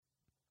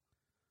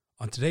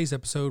On today's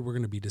episode, we're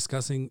going to be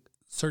discussing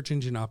search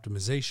engine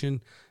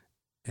optimization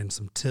and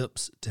some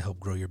tips to help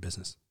grow your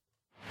business.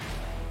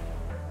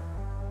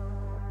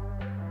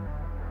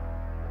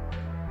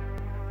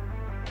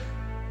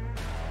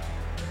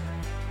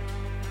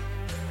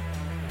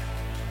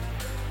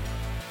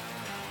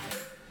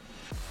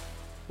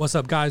 What's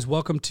up, guys?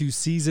 Welcome to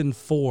season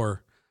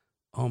 4.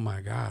 Oh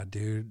my God,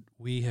 dude.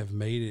 We have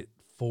made it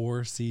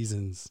 4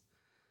 seasons.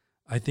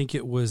 I think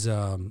it was,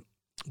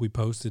 we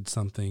posted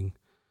something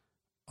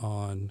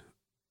on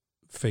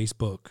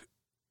Facebook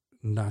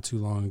not too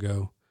long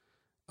ago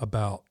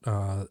about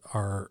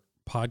our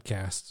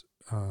podcast.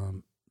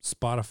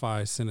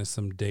 Spotify sent us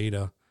some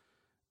data,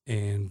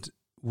 and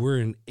we're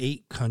in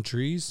 8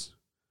 countries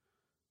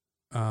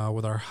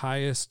with our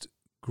highest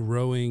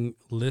growing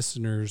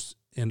listeners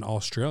in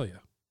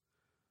Australia.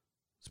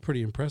 It's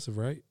pretty impressive,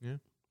 right? Yeah.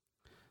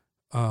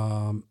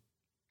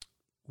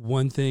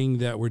 One thing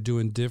that we're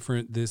doing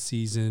different this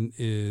season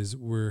is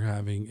we're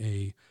having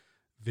a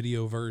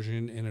video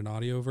version and an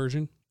audio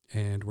version,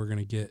 and we're going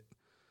to get,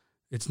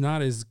 it's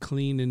not as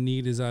clean and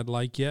neat as I'd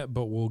like yet,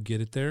 but we'll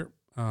get it there.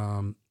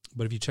 But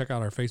if you check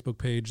out our Facebook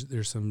page,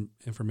 there's some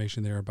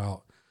information there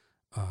about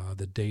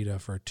the data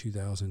for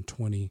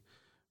 2020.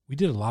 We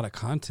did a lot of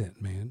content,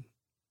 man.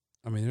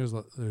 I mean,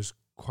 there's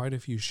quite a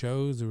few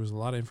shows. There was a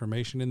lot of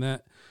information in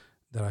that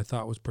I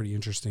thought was pretty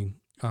interesting.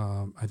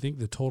 I think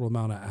the total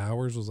amount of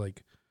hours was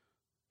like,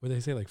 what did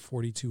they say, like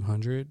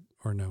 4,200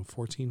 or no,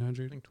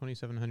 1,400? I think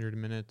 2,700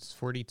 minutes,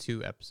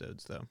 42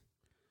 episodes, though.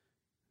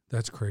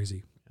 That's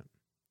crazy. Yep.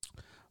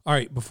 All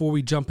right, before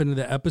we jump into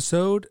the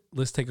episode,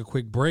 let's take a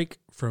quick break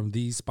from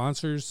these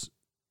sponsors.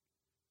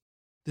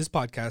 This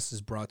podcast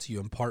is brought to you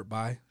in part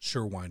by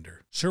SureWinder.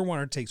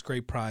 SureWinder takes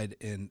great pride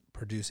in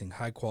producing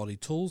high-quality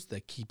tools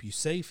that keep you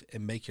safe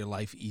and make your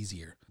life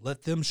easier.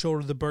 Let them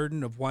shoulder the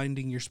burden of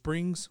winding your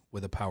springs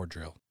with a power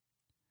drill.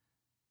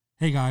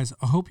 Hey guys,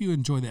 I hope you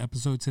enjoy the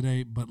episode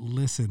today, but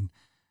listen,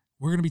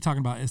 we're going to be talking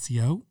about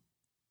SEO,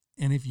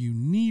 and if you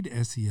need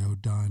SEO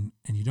done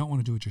and you don't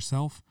want to do it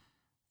yourself,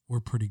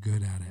 we're pretty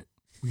good at it.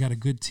 We got a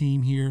good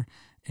team here,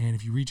 and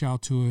if you reach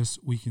out to us,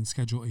 we can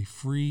schedule a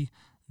free,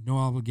 no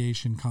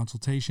obligation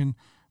consultation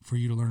for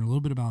you to learn a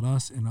little bit about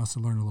us and us to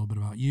learn a little bit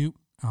about you.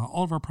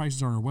 All of our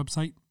prices are on our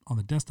website on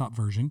the desktop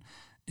version.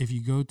 If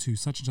you go to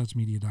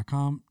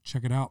suchandsuchmedia.com,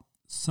 check it out,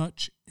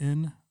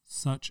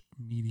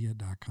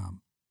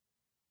 suchandsuchmedia.com.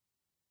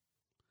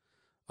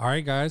 All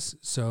right, guys.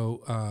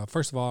 So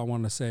first of all, I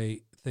want to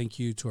say thank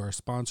you to our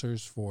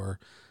sponsors for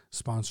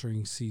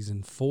sponsoring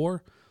season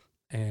 4.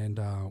 And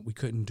we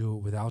couldn't do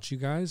it without you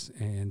guys,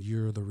 and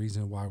you're the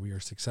reason why we are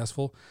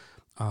successful.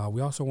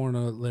 We also want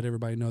to let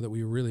everybody know that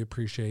we really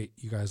appreciate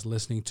you guys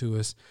listening to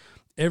us.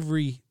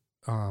 Every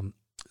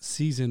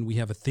season we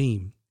have a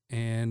theme,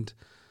 and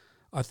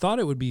I thought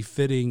it would be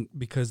fitting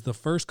because the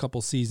first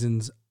couple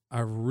seasons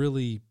I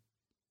really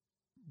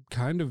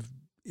kind of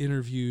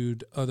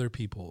interviewed other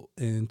people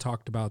and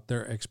talked about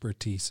their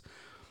expertise.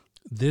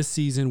 This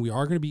season we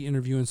are going to be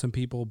interviewing some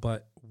people,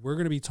 but we're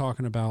going to be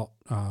talking about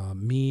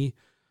me,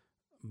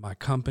 my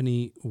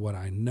company, what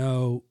I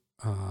know.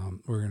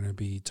 We're going to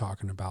be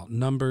talking about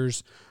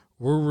numbers.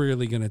 We're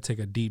really going to take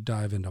a deep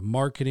dive into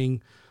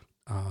marketing,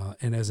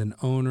 and as an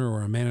owner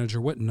or a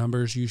manager, what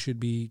numbers you should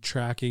be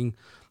tracking,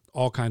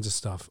 all kinds of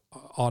stuff,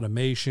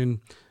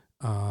 automation.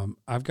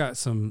 I've got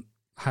some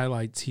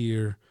highlights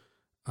here.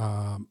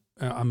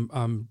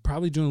 I'm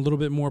probably doing a little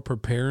bit more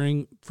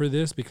preparing for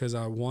this because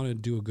I want to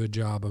do a good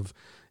job of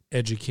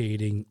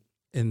educating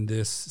in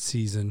this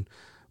season,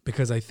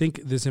 because I think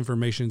this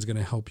information is going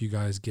to help you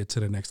guys get to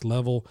the next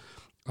level.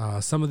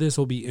 Some of this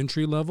will be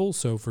entry level,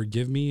 so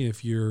forgive me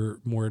if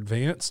you're more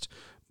advanced,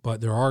 but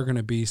there are going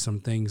to be some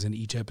things in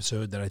each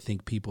episode that I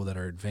think people that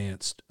are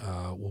advanced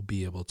will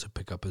be able to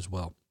pick up as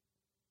well.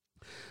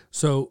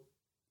 So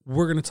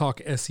we're going to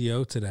talk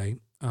SEO today.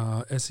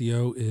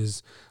 SEO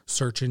is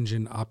search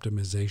engine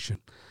optimization.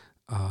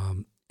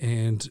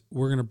 And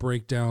we're going to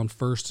break down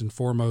first and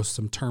foremost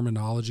some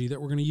terminology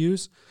that we're going to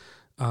use.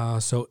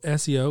 So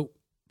SEO,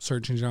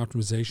 search engine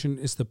optimization,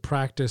 is the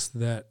practice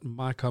that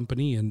my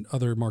company and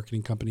other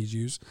marketing companies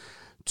use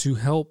to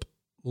help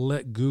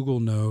let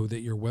Google know that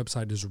your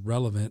website is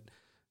relevant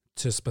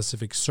to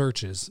specific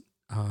searches.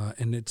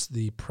 And it's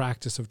the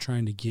practice of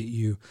trying to get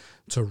you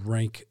to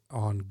rank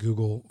on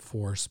Google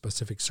for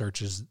specific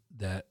searches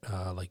that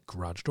like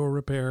garage door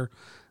repair,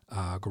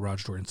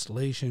 garage door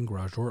installation,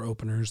 garage door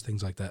openers,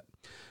 things like that.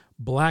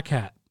 Black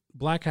hat.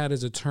 Black hat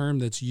is a term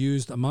that's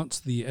used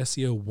amongst the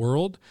SEO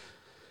world,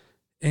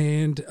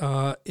 and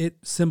it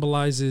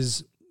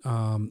symbolizes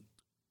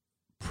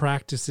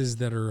practices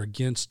that are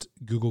against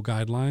Google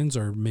guidelines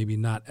or maybe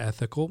not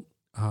ethical.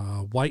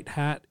 White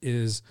hat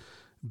is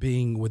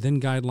being within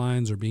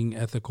guidelines or being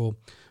ethical.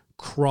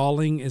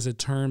 Crawling is a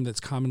term that's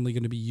commonly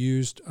going to be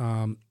used,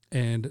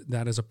 and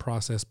that is a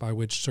process by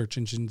which search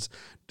engines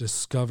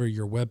discover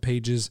your web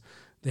pages.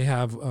 They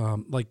have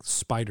like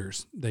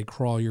spiders. They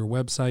crawl your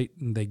website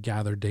and they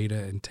gather data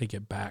and take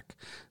it back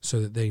so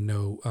that they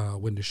know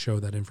when to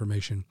show that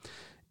information.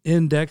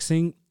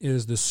 Indexing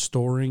is the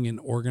storing and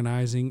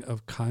organizing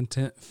of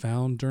content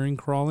found during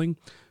crawling,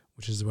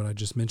 which is what I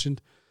just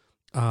mentioned.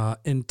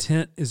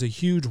 Intent is a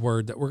huge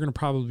word that we're going to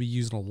probably be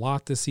using a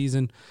lot this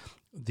season.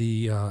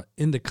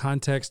 In the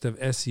context of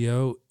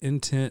SEO,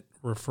 intent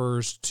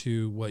refers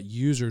to what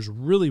users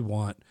really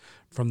want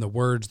from the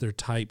words they're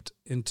typed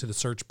into the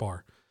search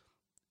bar.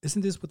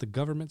 Isn't this what the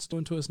government's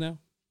doing to us now?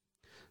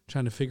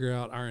 Trying to figure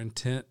out our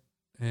intent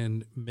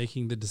and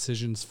making the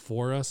decisions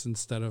for us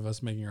instead of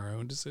us making our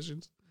own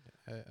decisions.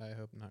 I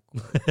hope not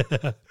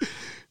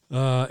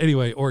quite.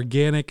 Anyway,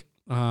 organic,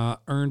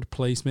 earned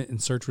placement in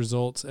search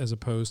results as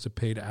opposed to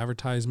paid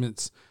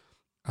advertisements.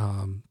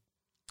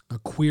 A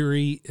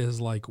query is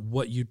like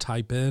what you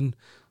type in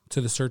to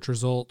the search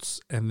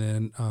results. And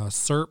then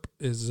SERP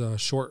is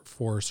short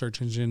for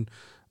search engine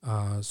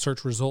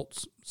search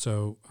results.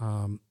 So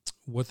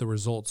what the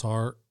results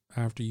are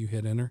after you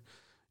hit enter.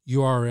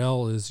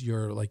 URL is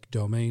your like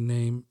domain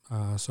name.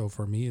 So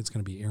for me, it's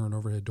going to be Aaron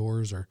Overhead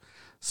Doors or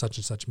such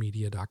and such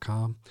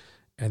media.com.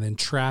 And then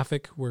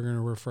traffic, we're going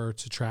to refer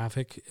to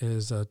traffic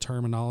as a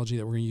terminology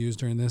that we're going to use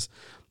during this.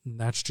 And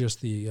that's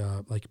just the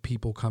like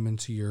people come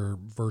into your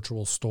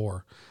virtual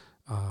store.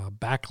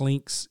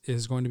 Backlinks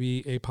is going to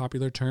be a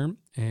popular term.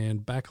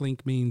 And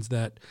backlink means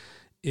that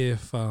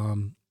if,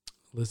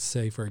 let's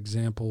say, for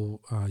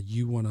example,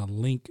 you want to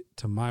link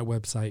to my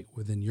website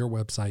within your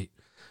website,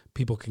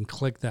 people can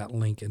click that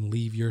link and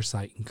leave your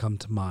site and come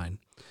to mine.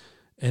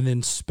 And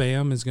then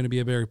spam is going to be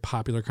a very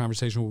popular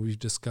conversation we've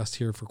discussed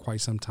here for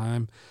quite some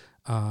time.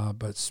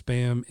 But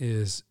spam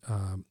is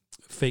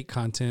fake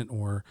content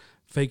or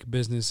fake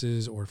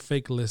businesses or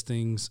fake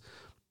listings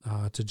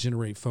to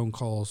generate phone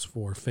calls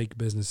for fake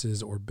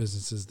businesses or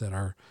businesses that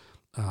are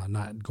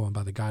not going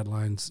by the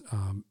guidelines,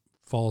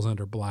 falls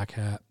under black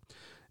hat.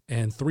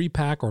 And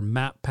 3-pack or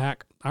map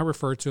pack, I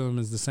refer to them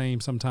as the same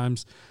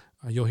sometimes.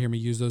 You'll hear me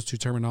use those two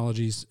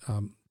terminologies.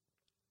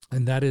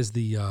 And that is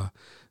the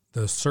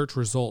search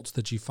results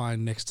that you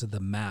find next to the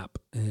map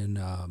in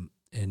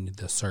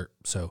the SERP.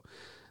 So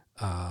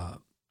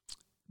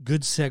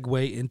good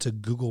segue into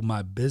Google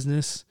My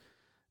Business.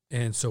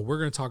 And so we're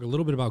going to talk a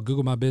little bit about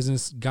Google My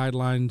Business,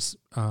 guidelines,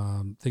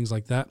 things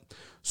like that.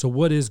 So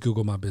what is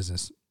Google My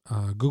Business?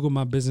 Google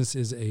My Business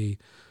is a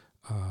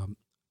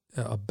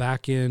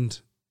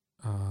back-end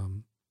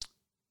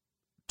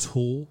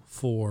tool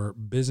for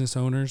business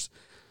owners.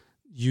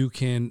 You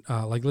can,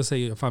 like, let's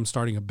say if I'm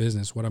starting a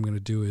business, what I'm going to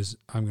do is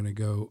I'm going to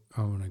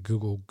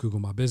Google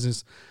My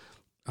Business.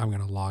 I'm going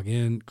to log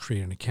in,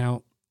 create an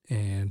account,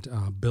 and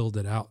build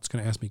it out. It's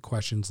going to ask me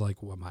questions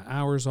like what my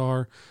hours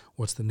are,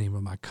 what's the name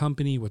of my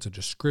company, what's a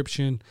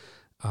description,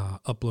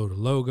 upload a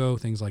logo,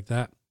 things like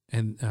that,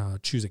 and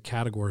choose a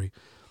category.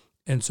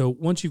 And so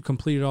once you've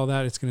completed all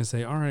that, it's going to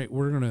say, all right,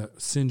 we're going to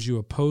send you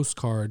a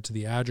postcard to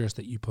the address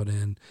that you put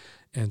in.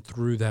 And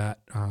through that,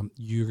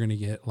 you're going to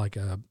get like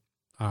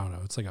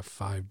it's like a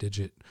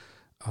 5-digit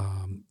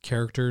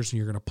characters, and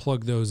you're going to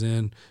plug those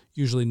in,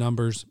 usually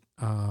numbers.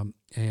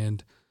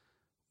 And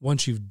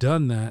once you've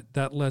done that,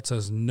 that lets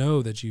us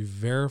know that you've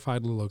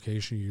verified the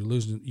location.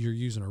 You're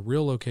using a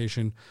real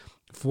location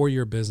for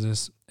your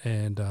business,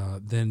 and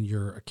then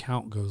your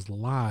account goes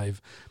live.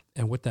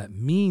 And what that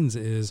means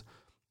is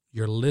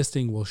your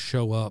listing will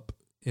show up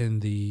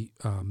in the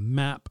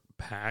map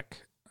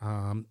pack,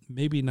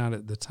 maybe not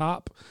at the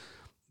top,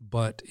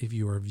 but if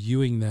you are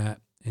viewing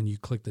that and you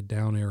click the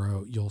down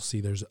arrow, you'll see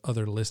there's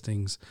other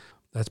listings.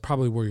 That's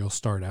probably where you'll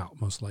start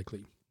out, most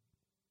likely.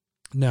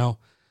 Now,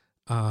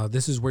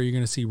 this is where you're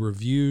going to see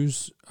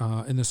reviews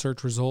in the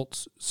search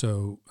results.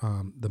 So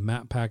the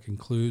map pack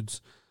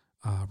includes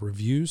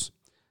reviews,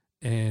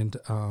 and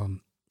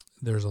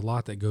there's a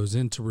lot that goes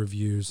into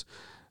reviews.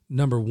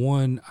 Number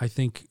one, I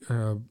think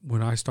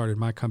when I started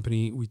my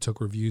company, we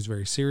took reviews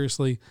very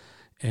seriously,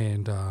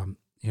 and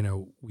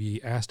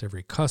we asked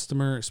every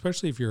customer,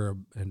 especially if you're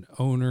an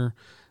owner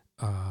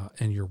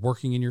and you're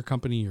working in your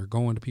company, you're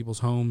going to people's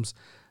homes.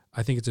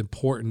 I think it's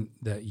important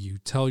that you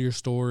tell your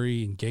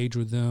story, engage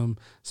with them,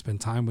 spend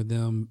time with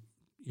them,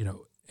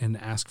 and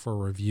ask for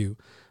a review.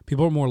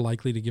 People are more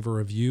likely to give a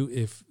review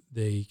if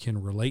they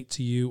can relate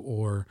to you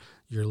or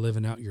you're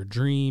living out your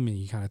dream and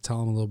you kind of tell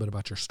them a little bit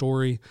about your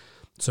story.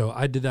 So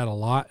I did that a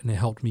lot, and it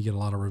helped me get a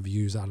lot of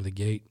reviews out of the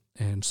gate.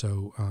 And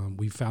so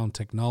we found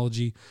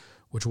technology,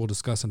 which we'll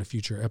discuss in a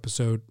future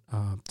episode,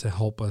 to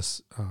help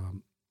us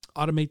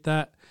automate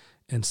that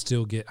and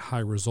still get high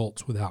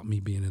results without me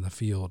being in the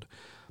field.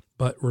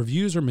 But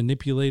reviews are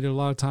manipulated a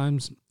lot of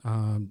times.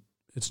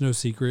 It's no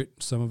secret.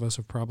 Some of us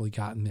have probably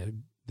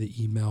gotten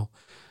the email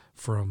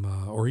from,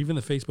 or even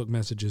the Facebook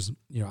messages,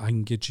 I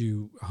can get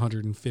you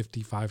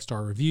 150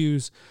 5-star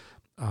reviews.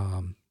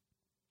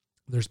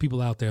 There's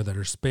people out there that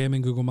are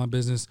spamming Google My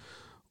Business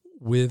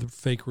with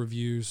fake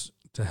reviews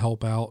to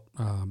help out.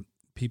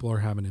 People are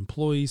having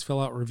employees fill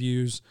out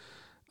reviews.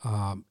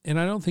 And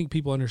I don't think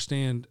people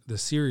understand the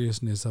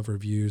seriousness of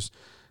reviews.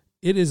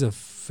 It is a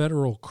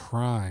federal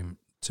crime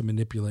to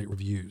manipulate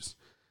reviews,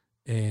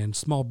 and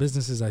small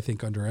businesses, I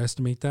think,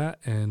 underestimate that.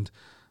 And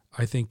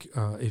I think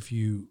if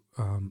you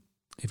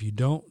if you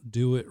don't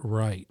do it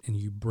right and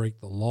you break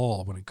the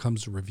law when it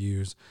comes to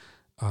reviews,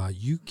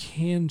 you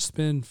can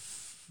spend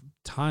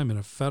time in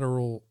a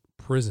federal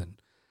prison.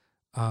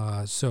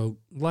 So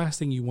last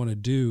thing you want to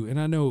do, and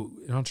I know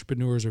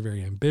entrepreneurs are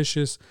very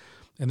ambitious,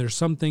 and there's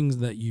some things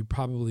that you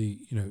probably,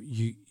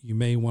 you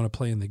may want to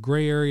play in the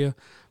gray area.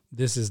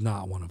 This is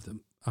not one of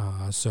them.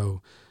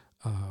 So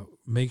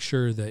make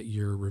sure that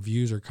your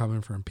reviews are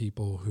coming from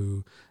people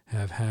who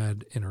have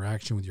had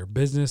interaction with your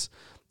business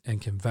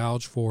and can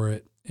vouch for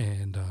it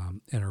and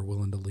are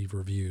willing to leave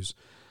reviews.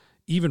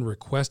 Even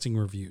requesting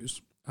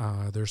reviews,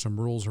 there's some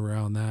rules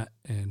around that,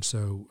 and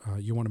so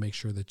you want to make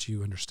sure that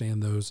you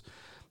understand those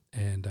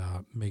and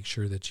make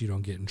sure that you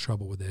don't get in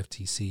trouble with the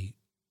FTC.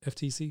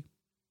 FTC?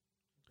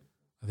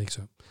 I think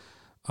so.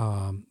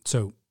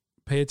 So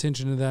pay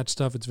attention to that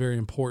stuff. It's very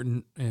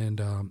important.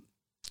 And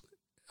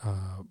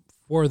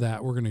for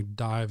that, we're going to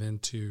dive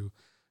into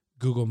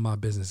Google My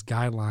Business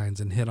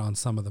guidelines and hit on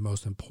some of the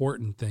most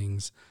important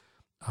things.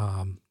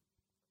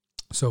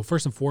 So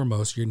first and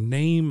foremost, your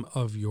name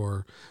of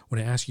when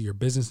I ask you your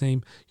business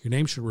name, your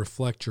name should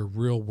reflect your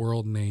real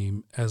world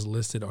name as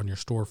listed on your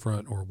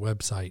storefront or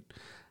website.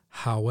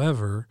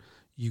 However,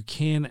 you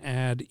can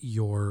add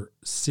your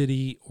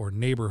city or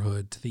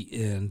neighborhood to the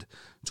end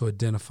to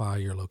identify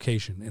your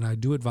location. And I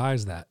do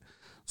advise that.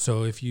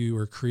 So if you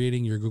are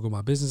creating your Google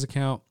My Business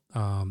account,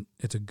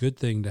 it's a good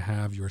thing to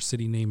have your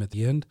city name at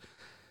the end.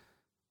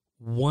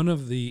 And we're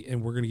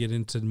going to get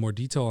into more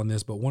detail on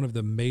this, but one of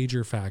the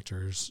major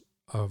factors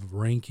of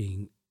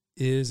ranking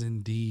is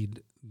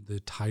indeed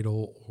the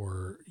title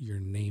or your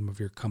name of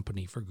your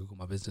company for Google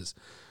My Business,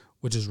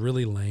 which is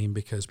really lame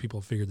because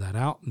people figured that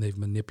out and they've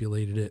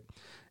manipulated it.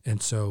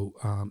 And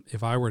so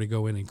if I were to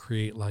go in and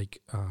create let's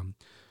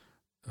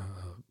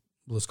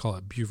call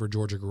it Buford,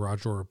 Georgia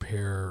Garage Door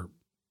Repair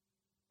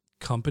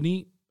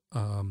Company,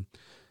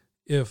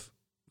 if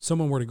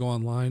someone were to go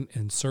online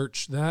and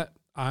search that,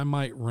 I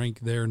might rank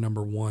their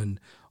number one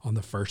on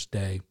the first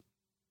day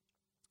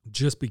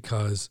just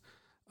because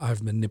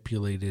I've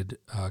manipulated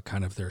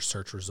kind of their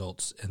search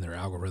results and their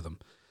algorithm.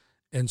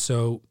 And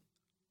so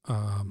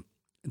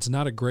it's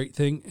not a great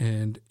thing,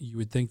 and you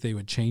would think they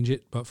would change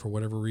it, but for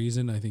whatever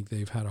reason, I think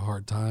they've had a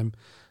hard time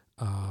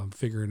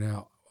figuring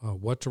out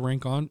what to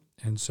rank on.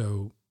 And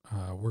so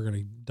we're going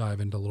to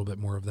dive into a little bit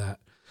more of that.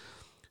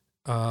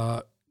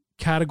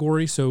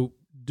 Category, so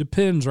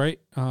depends, right?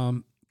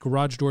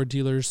 Garage door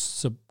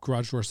dealers,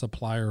 garage door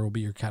supplier will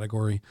be your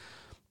category.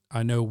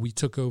 I know we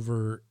took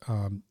over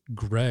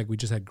Greg. We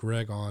just had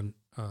Greg on,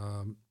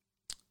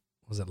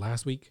 was it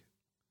last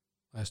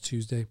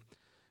Tuesday?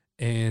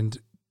 And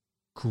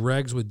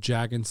Greg's with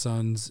Jag &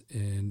 Sons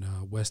in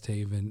West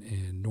Haven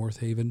and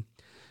North Haven.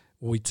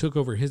 When we took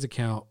over his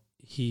account,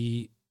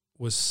 he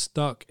was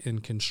stuck in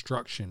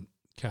construction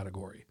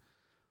category,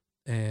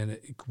 and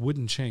it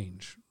wouldn't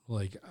change.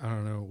 Like, I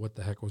don't know what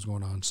the heck was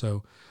going on.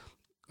 So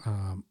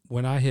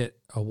when I hit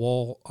a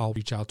wall, I'll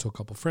reach out to a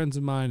couple friends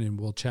of mine and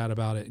we'll chat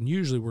about it. And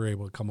usually we're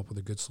able to come up with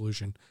a good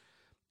solution.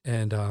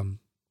 And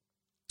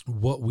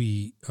what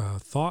we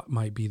thought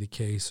might be the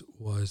case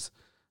was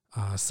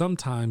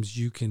sometimes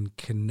you can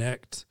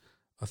connect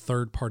a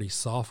third-party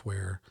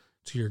software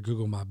to your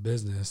Google My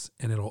Business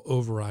and it'll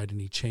override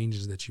any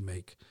changes that you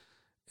make.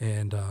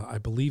 And I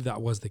believe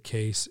that was the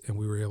case, and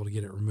we were able to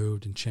get it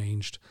removed and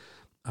changed.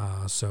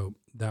 So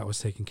that was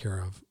taken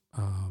care of.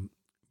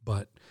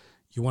 But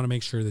you want to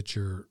make sure that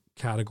your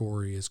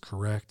category is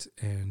correct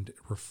and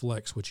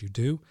reflects what you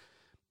do.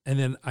 And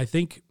then I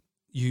think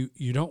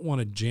you don't want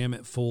to jam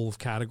it full of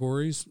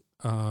categories.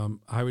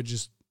 I would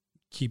just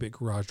keep it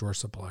garage door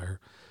supplier.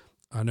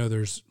 I know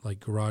there's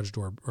like garage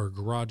door or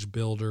garage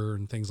builder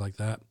and things like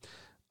that.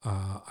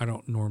 I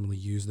don't normally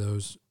use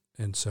those,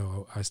 and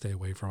so I stay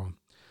away from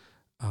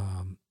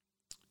them.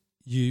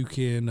 You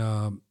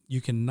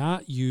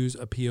cannot use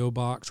a PO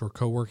box or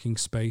co-working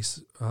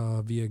space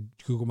via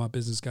Google My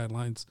Business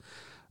guidelines.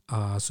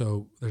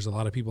 So there's a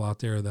lot of people out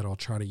there that'll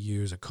try to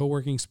use a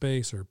co-working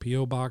space or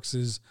PO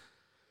boxes,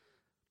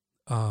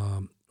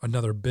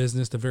 another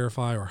business to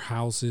verify, or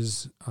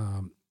houses.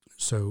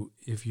 So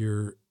if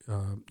you're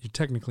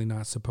technically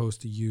not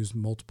supposed to use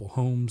multiple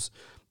homes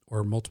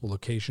or multiple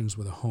locations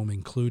with a home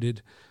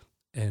included.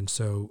 And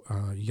so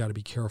you got to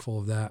be careful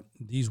of that.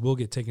 These will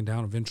get taken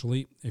down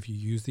eventually if you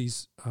use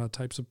these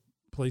types of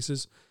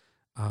places.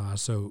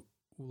 So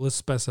let's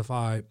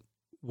specify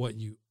what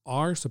you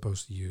are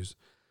supposed to use.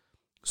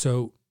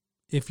 So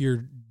if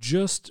you're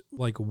just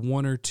like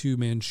one or two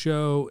man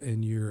show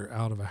and you're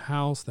out of a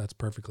house, that's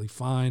perfectly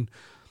fine.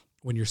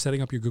 When you're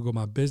setting up your Google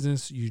My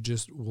Business, you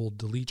just will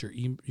delete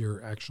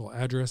your actual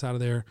address out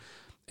of there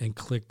and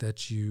click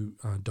that you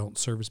don't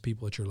service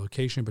people at your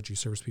location, but you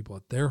service people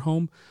at their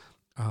home.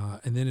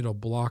 And then it'll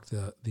block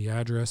the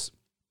address.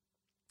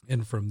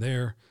 And from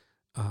there,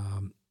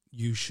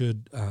 you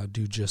should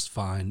do just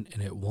fine,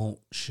 and it won't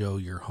show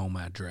your home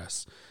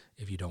address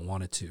if you don't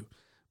want it to,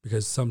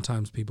 because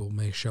sometimes people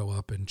may show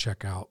up and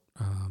check out,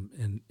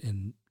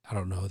 and I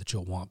don't know that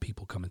you'll want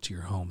people coming to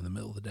your home in the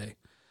middle of the day.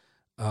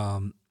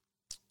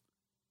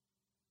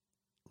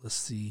 Let's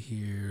see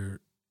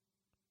here.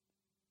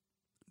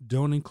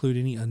 don't include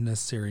any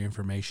unnecessary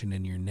information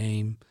in your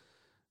name.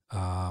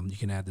 You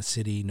can add the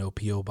city, no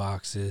P.O.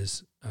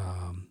 boxes.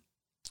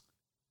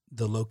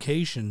 The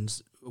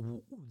locations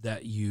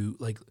that you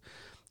like,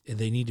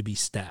 they need to be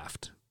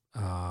staffed.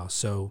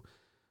 So,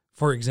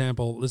 for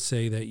example, let's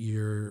say that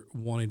you're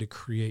wanting to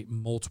create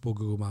multiple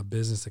Google My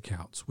Business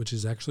accounts, which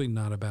is actually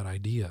not a bad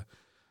idea,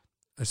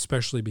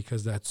 especially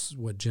because that's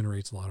what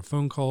generates a lot of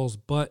phone calls.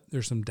 But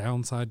there's some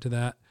downside to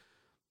that.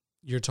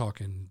 You're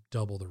talking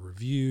double the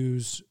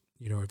reviews.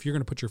 You know, if you're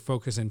going to put your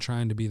focus in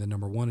trying to be the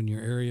number one in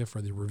your area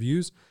for the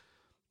reviews,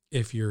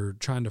 if you're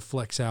trying to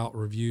flex out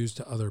reviews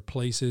to other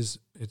places,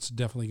 it's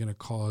definitely going to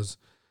cause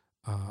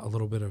a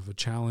little bit of a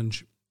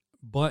challenge.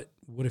 But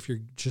what if you're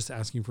just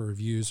asking for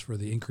reviews for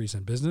the increase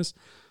in business?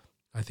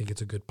 I think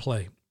it's a good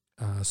play.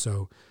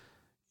 So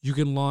you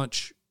can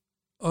launch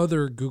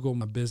other Google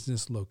My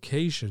Business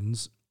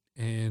locations,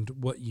 and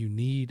what you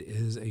need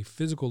is a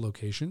physical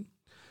location.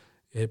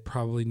 It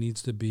probably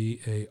needs to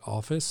be an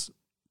office.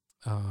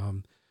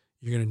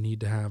 You're going to need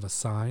to have a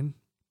sign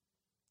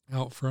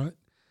out front.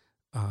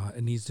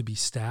 It needs to be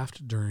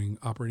staffed during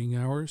operating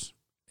hours,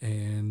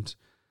 and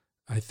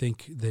I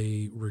think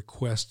they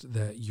request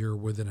that you're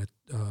within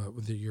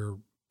that you're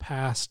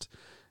past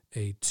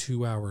a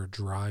 2-hour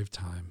drive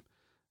time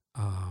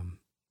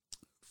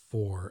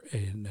for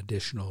an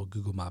additional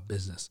Google My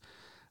Business.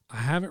 I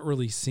haven't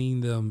really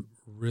seen them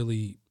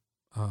really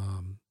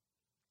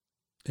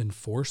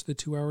enforce the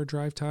 2-hour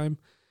drive time.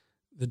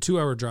 The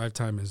 2-hour drive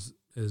time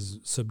is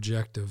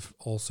subjective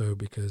also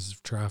because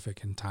of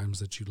traffic and times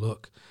that you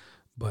look.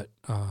 But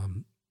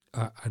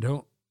I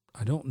don't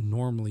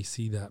normally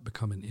see that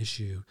become an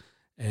issue.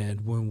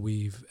 And when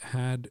we've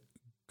had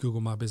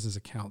Google My Business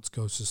accounts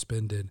go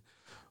suspended,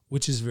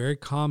 which is very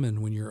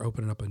common when you're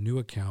opening up a new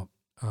account,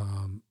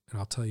 and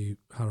I'll tell you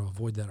how to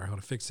avoid that or how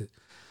to fix it.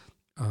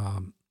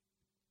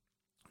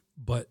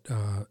 But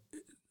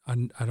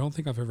I don't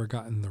think I've ever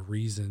gotten the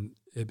reason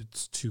if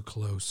it's too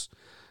close.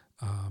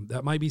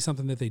 That might be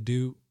something that they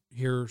do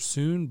here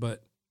soon,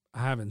 but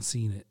I haven't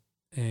seen it.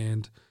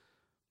 And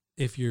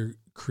if you're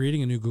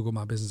creating a new Google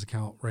My Business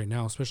account right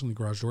now, especially in the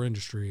garage door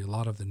industry, a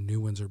lot of the new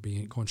ones are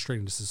going straight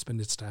into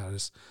suspended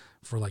status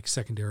for like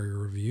secondary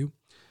review.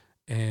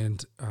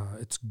 And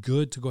it's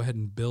good to go ahead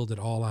and build it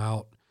all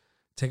out.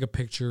 Take a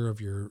picture of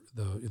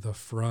the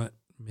front,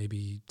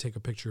 maybe take a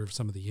picture of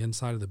some of the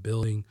inside of the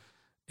building,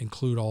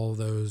 include all of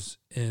those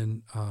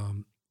in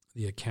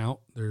the account.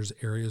 There's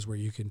areas where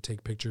you can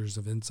take pictures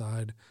of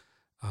inside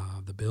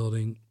the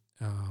building.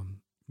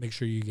 Make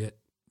sure you get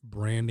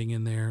branding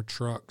in there,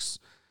 trucks.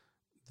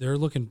 They're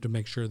looking to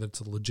make sure that it's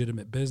a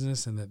legitimate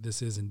business and that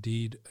this is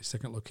indeed a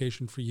second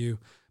location for you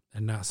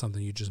and not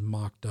something you just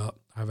mocked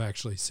up. I've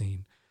actually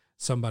seen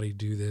somebody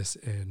do this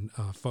and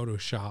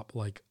Photoshop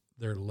like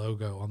their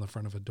logo on the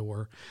front of a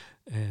door,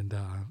 and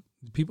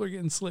people are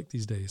getting slick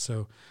these days.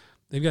 So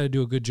they've got to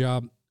do a good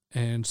job.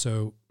 And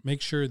so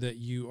make sure that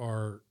you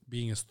are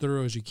being as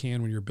thorough as you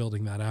can when you're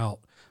building that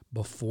out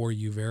before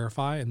you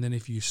verify. And then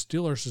if you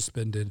still are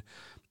suspended,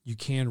 you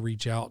can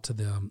reach out to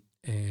them,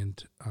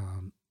 and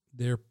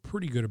they're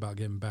pretty good about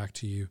getting back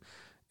to you.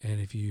 And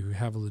if you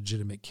have a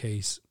legitimate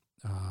case,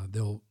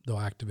 they'll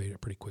activate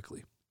it pretty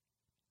quickly.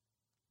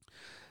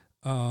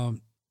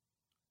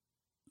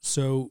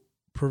 So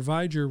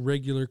provide your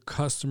regular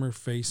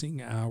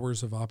customer-facing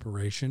hours of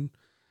operation.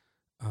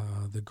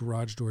 The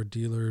garage door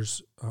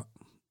dealers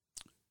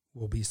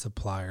will be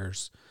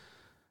suppliers.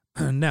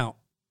 Now,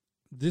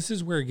 this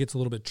is where it gets a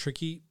little bit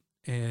tricky,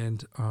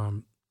 and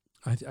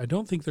I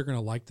don't think they're going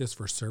to like this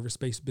for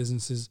service-based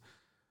businesses,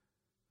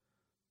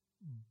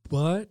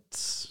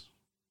 but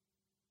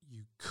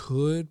you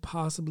could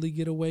possibly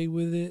get away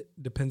with it.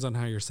 Depends on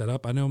how you're set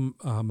up. I know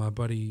my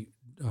buddy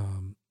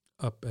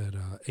up at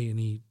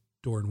A&E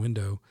Door and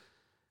Window,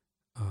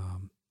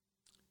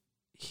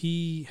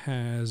 he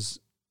has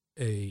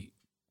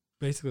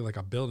basically like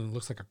a building that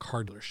looks like a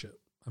car dealership.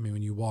 I mean,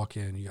 when you walk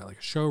in, you got like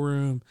a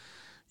showroom,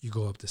 you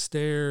go up the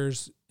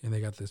stairs, and they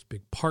got this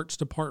big parts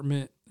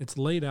department. It's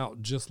laid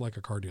out just like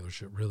a car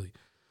dealership, really.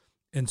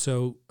 And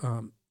so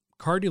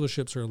car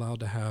dealerships are allowed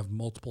to have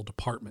multiple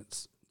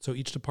departments. So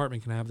each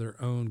department can have their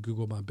own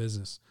Google My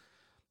Business.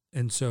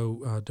 And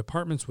so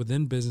departments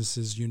within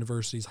businesses,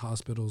 universities,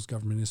 hospitals,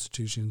 government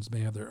institutions may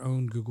have their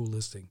own Google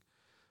listing.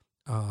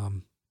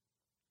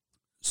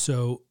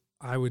 So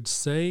I would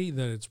say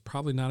that it's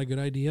probably not a good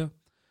idea,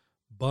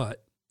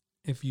 but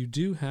if you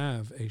do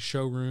have a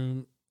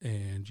showroom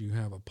and you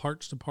have a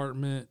parts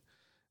department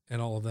and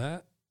all of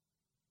that,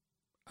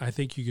 I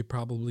think you could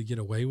probably get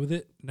away with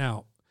it.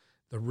 Now,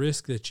 the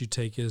risk that you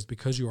take is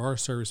because you are a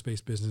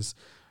service-based business,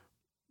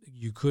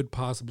 you could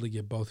possibly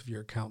get both of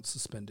your accounts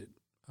suspended.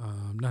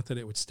 Not that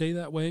it would stay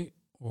that way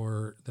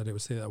or that it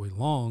would stay that way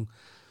long,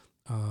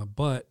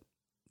 but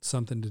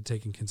something to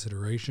take in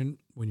consideration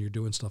when you're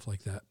doing stuff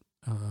like that.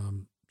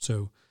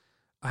 So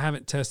I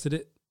haven't tested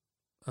it.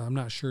 I'm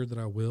not sure that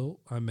I will.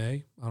 I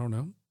may. I don't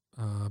know.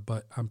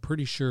 But I'm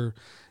pretty sure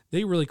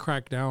they really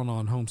crack down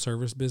on home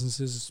service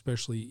businesses,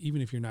 especially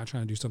even if you're not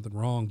trying to do something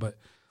wrong. But,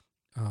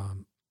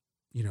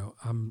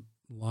 I'm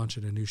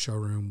launching a new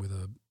showroom with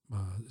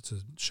it's a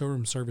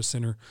showroom service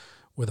center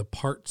with a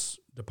parts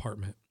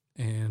department.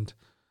 And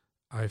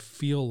I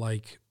feel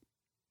like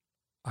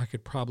I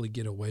could probably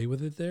get away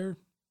with it there,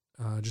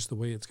 just the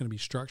way it's going to be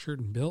structured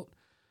and built.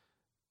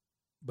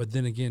 But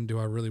then again, do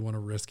I really want to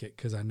risk it?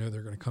 Because I know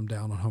they're going to come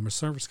down on home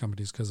service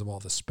companies because of all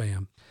the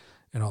spam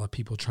and all the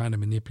people trying to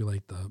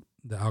manipulate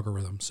the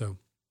algorithm. So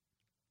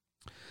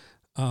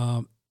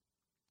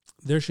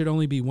there should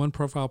only be one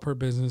profile per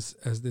business,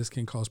 as this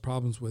can cause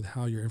problems with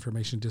how your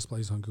information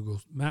displays on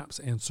Google Maps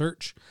and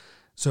search.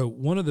 So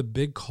one of the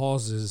big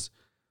causes,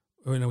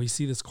 we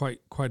see this quite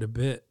a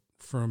bit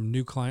from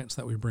new clients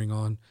that we bring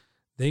on.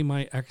 They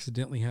might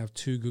accidentally have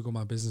 2 Google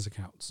My Business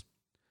accounts.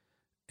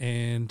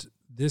 And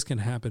this can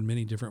happen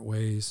many different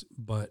ways,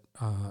 but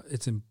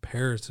it's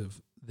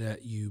imperative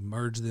that you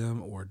merge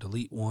them or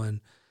delete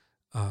one.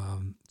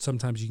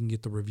 Sometimes you can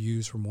get the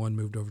reviews from one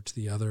moved over to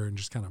the other and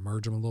just kind of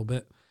merge them a little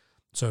bit.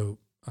 So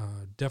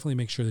definitely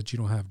make sure that you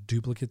don't have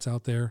duplicates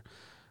out there.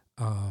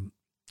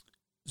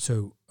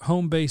 So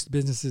home-based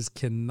businesses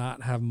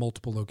cannot have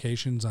multiple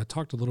locations. I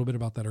talked a little bit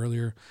about that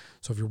earlier.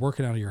 So if you're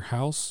working out of your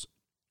house,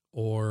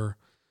 or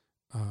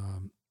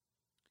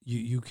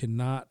you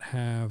cannot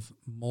have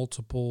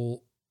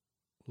multiple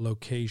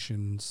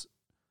locations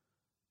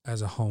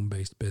as a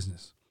home-based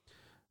business.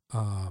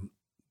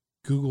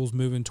 Google's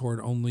moving toward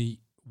only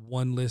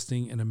one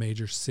listing in a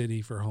major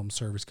city for home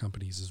service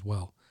companies as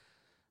well.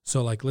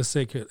 So like, let's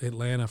say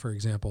Atlanta, for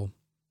example,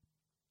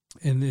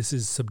 and this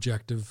is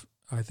subjective.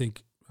 I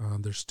think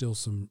there's still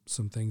some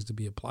things to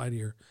be applied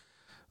here.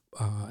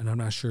 And I'm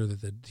not sure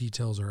that the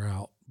details are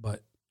out,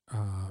 but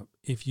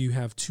if you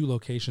have 2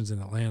 locations in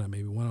Atlanta,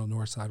 maybe one on the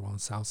north side, one on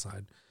the south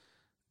side,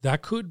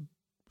 that could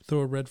throw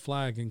a red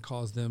flag and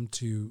cause them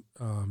to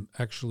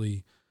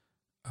actually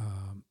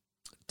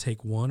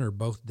take one or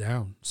both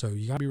down. So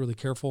you got to be really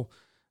careful.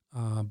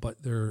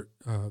 But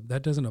that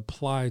doesn't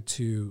apply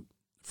to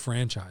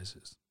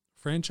franchises.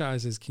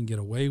 Franchises can get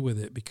away with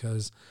it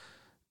because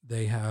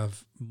they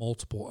have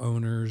multiple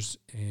owners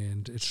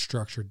and it's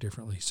structured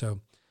differently.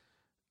 So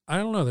I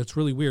don't know. That's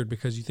really weird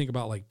because you think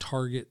about like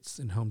Targets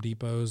and Home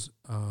Depots.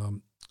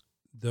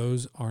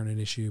 Those aren't an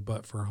issue,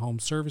 but for home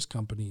service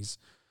companies,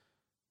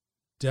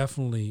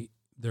 definitely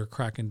they're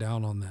cracking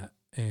down on that.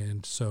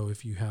 And so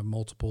if you have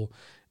multiple,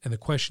 and the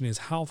question is,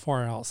 how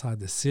far outside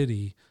the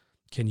city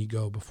can you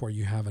go before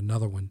you have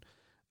another one?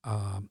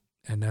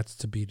 And that's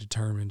to be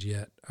determined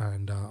yet.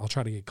 And I'll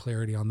try to get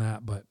clarity on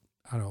that, but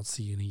I don't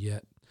see any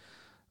yet.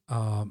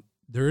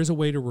 There is a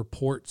way to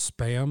report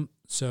spam.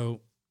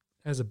 So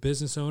as a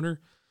business owner,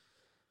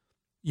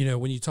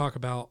 when you talk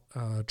about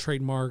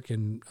trademark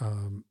and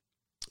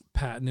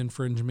patent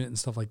infringement and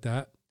stuff like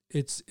that,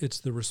 it's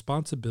the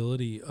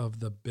responsibility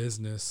of the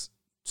business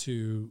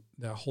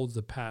that holds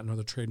the patent or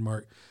the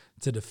trademark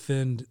to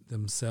defend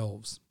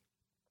themselves,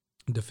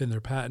 defend their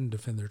patent,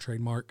 defend their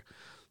trademark.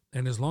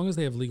 And as long as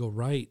they have legal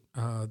right,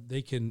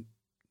 they can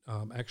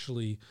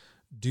actually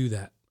do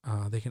that.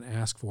 They can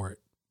ask for it.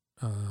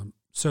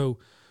 So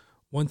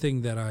one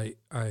thing that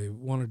I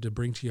wanted to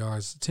bring to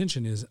y'all's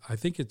attention is I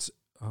think it's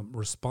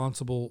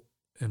responsible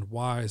and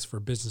wise for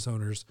business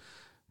owners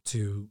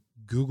to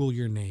Google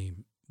your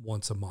name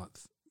once a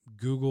month.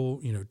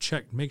 Google,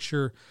 check, make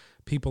sure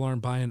people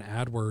aren't buying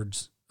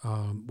AdWords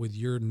with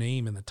your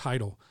name in the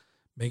title.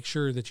 Make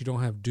sure that you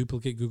don't have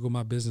duplicate Google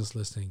My Business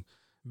listing.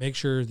 Make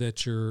sure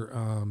that your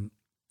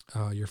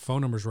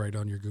phone number's right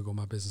on your Google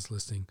My Business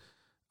listing.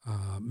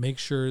 Make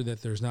sure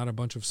that there's not a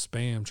bunch of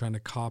spam trying to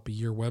copy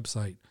your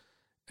website.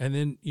 And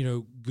then,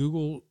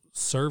 Google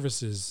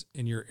services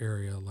in your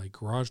area like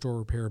Garage Door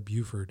Repair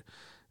Buford,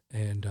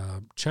 and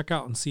check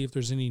out and see if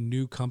there's any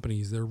new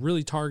companies. They're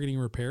really targeting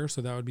repair,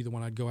 so that would be the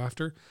one I'd go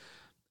after.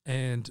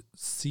 And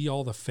see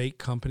all the fake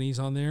companies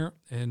on there.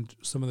 And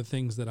some of the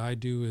things that I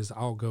do is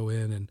I'll go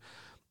in and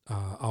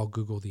I'll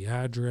Google the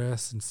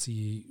address and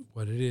see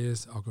what it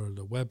is. I'll go to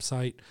the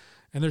website.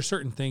 And there's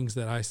certain things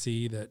that I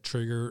see that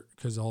trigger,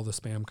 because all the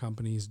spam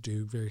companies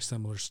do very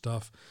similar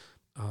stuff.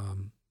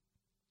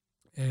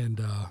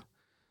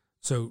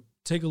 So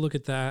take a look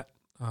at that.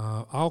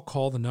 I'll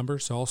call the number.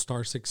 So I'll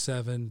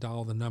 *67,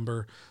 dial the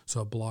number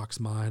so it blocks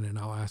mine, and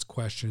I'll ask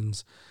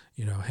questions.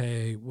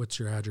 Hey, what's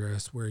your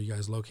address? Where are you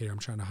guys located? I'm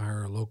trying to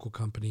hire a local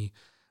company.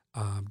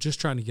 Just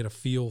trying to get a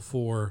feel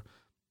for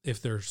if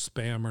they're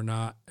spam or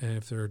not, and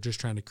if they're just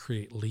trying to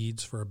create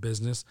leads for a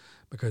business,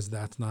 because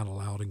that's not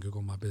allowed in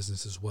Google My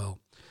Business as well.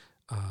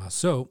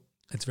 So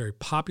it's very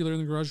popular in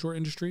the garage door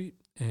industry,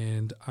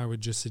 and I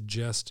would just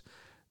suggest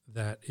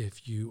that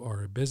if you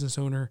are a business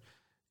owner,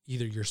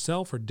 either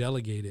yourself or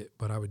delegate it,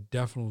 but I would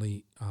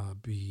definitely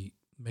be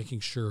making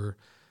sure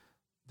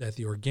that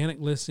the organic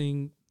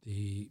listing,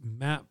 the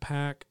map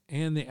pack,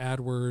 and the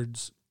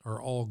AdWords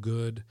are all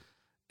good,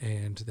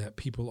 and that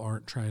people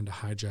aren't trying to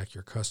hijack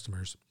your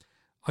customers.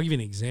 I'll give you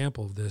an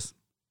example of this,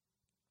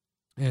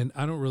 and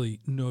I don't really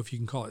know if you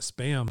can call it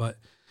spam, but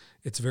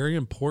it's very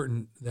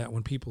important that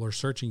when people are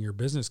searching your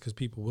business, because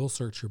people will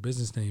search your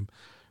business name,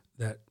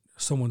 that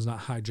someone's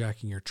not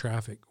hijacking your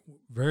traffic.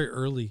 Very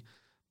early,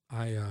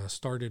 I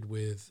started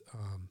with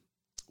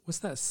what's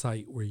that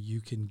site where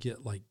you can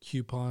get like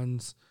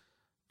coupons?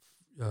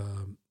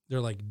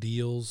 They're like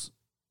deals.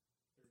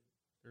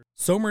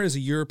 Somer is a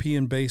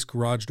European-based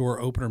garage door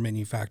opener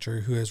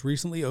manufacturer who has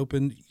recently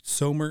opened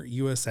Somer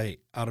USA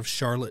out of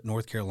Charlotte,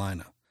 North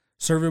Carolina.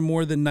 Serving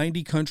more than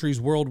 90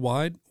 countries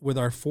worldwide, with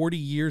our 40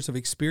 years of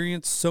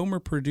experience, Somer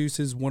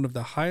produces one of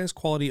the highest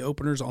quality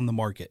openers on the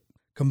market.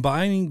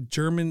 Combining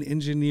German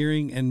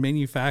engineering and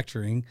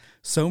manufacturing,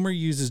 Somer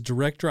uses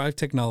direct drive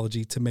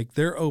technology to make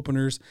their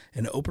openers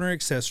and opener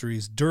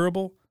accessories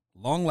durable,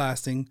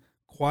 long-lasting,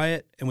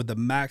 quiet, and with the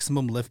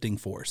maximum lifting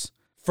force.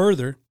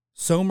 Further,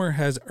 Somer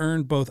has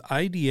earned both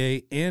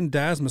IDA and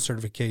DASMA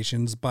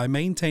certifications by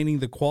maintaining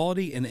the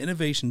quality and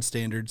innovation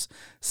standards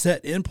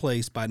set in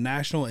place by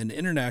national and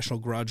international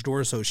garage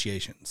door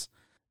associations.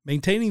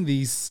 Maintaining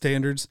these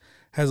standards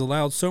has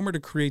allowed Somer to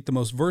create the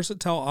most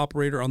versatile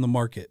operator on the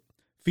market,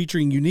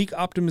 featuring unique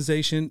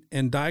optimization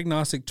and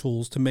diagnostic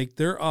tools to make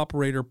their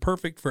operator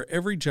perfect for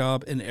every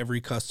job and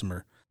every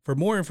customer. For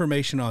more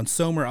information on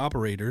Somer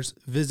operators,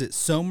 visit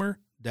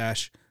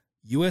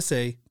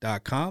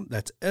somer-usa.com.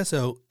 That's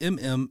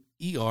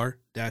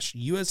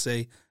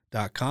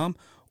SOMMER-USA.com,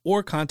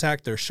 or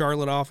contact their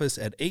Charlotte office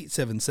at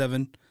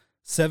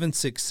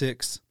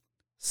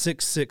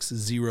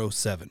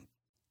 877-766-6607.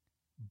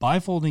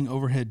 Bifolding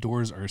overhead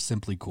doors are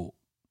simply cool.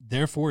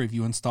 Therefore, if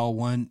you install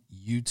one,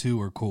 you too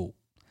are cool.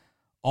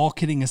 All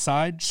kidding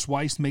aside,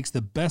 Schweiss makes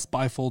the best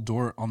bifold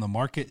door on the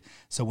market,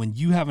 so when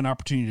you have an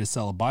opportunity to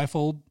sell a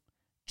bifold,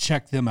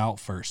 check them out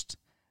first.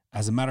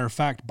 As a matter of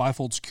fact,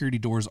 bifold security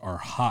doors are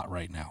hot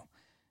right now.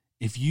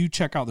 If you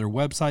check out their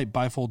website,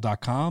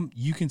 bifold.com,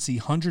 you can see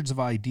hundreds of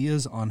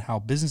ideas on how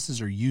businesses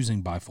are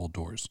using bifold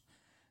doors.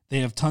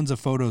 They have tons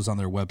of photos on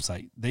their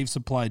website. They've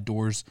supplied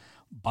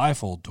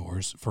bifold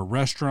doors for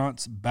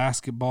restaurants,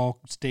 basketball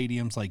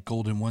stadiums like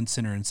Golden One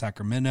Center in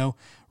Sacramento,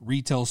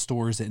 retail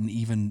stores, and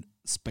even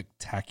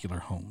spectacular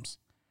homes.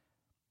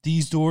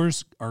 These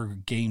doors are a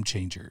game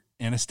changer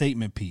and a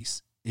statement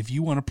piece. If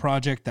you want a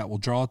project that will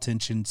draw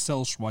attention,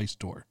 sell Schweiss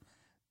Door.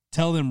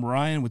 Tell them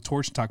Ryan with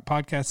Torch and Talk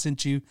Podcast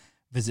sent you.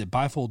 Visit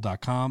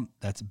bifold.com.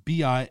 That's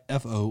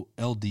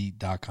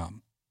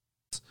BIFOLD.com.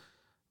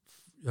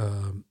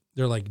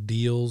 They're like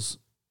deals.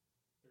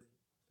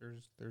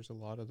 There's a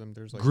lot of them.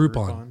 There's like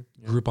Groupon.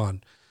 Yeah.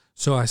 Groupon.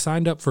 So I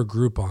signed up for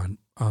Groupon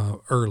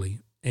early,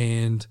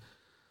 and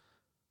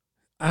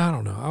I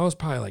don't know, I was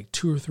probably like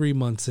 2 or 3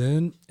 months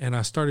in, and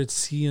I started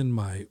seeing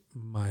my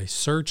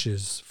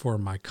searches for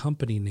my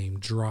company name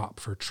drop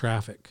for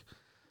traffic.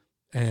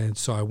 And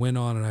so I went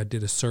on and I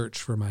did a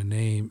search for my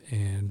name,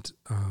 and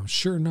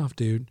sure enough,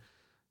 dude,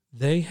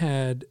 they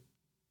had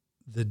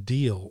the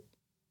deal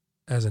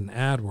as an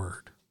ad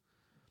word.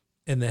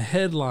 And the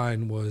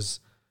headline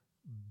was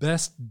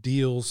Best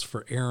Deals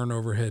for Aaron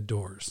Overhead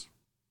Doors.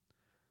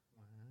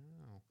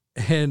 Wow.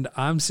 And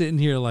I'm sitting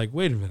here like,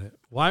 wait a minute.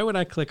 Why would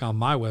I click on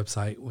my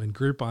website when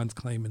Groupon's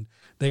claiming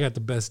they got the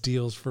best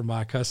deals for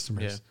my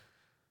customers? Yeah.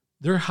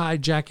 They're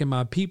hijacking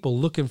my people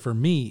looking for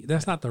me.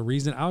 That's not the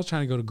reason. I was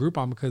trying to go to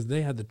Groupon because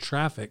they had the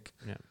traffic.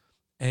 Yeah.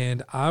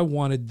 And I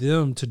wanted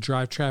them to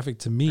drive traffic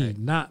to me, right,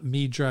 not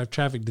me drive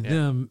traffic to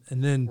them.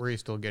 And then were you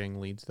still getting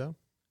leads though?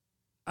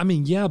 I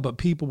mean, yeah, but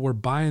people were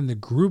buying the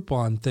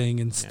Groupon thing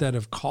instead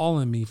of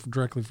calling me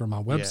directly from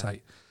my website.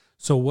 Yeah.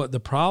 So what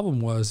the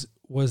problem was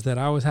that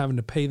I was having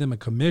to pay them a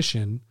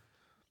commission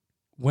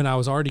when I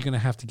was already going to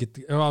have to get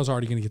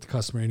the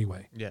customer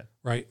anyway. Yeah.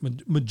 Right.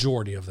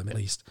 Majority of them, at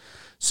least.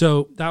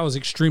 So that was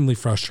extremely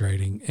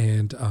frustrating.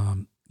 And,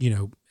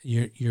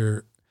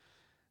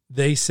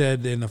 they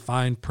said in the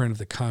fine print of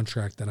the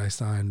contract that I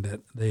signed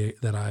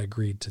that I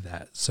agreed to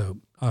that.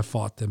 So I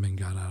fought them and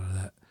got out of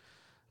that.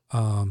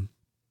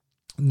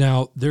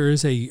 Now there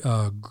is a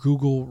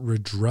Google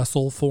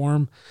redressal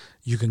form.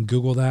 You can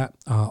Google that.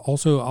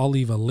 Also, I'll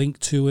leave a link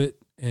to it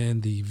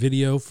and the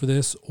video for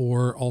this,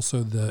 or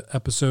also the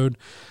episode.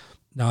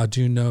 Now, I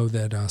do know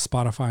that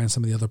Spotify and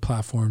some of the other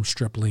platforms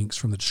strip links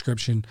from the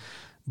description,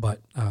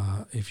 but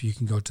if you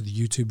can go to the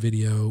YouTube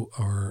video,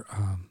 or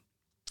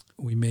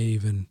we may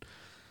even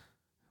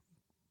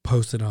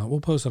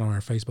we'll post it on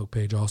our Facebook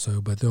page also,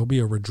 but there'll be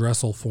a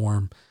redressal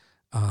form,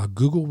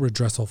 Google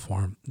redressal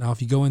form. Now,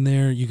 if you go in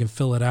there, you can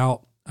fill it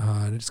out.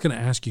 It's going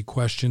to ask you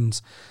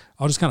questions.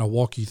 I'll just kind of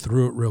walk you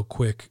through it real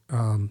quick.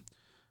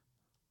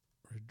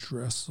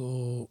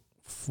 Redressal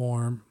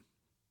form.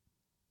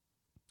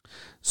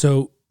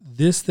 So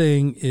this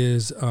thing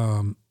is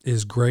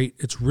great.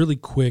 It's really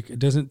quick. It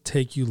doesn't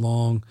take you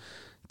long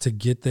to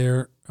get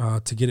there,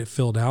 to get it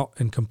filled out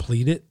and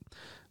complete it.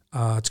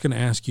 It's going to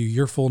ask you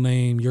your full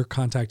name, your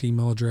contact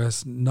email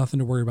address, nothing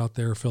to worry about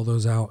there. Fill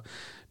those out.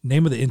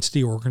 Name of the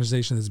entity or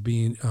organization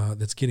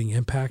that's getting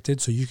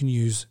impacted. So you can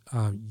use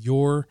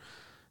your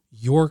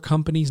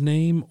company's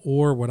name,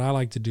 or what I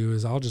like to do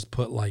is I'll just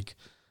put like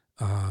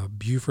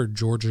Buford,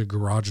 Georgia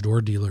garage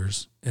door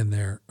dealers in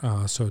there,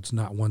 so it's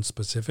not one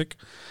specific.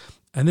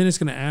 And then it's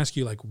going to ask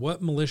you like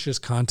what malicious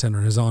content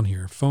is on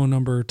here: phone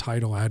number,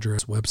 title,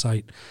 address,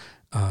 website.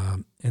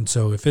 And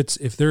so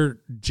if they're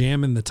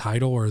jamming the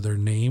title or their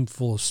name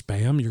full of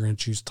spam, you're going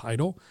to choose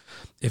title.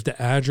 If the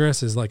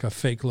address is like a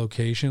fake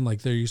location,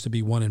 like there used to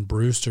be one in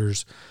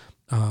Brewster's,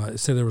 it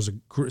said there was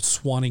a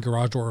Swanee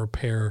garage door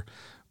repair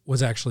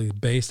was actually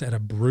based at a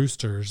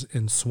Brewster's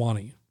in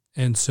Swanee.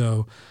 And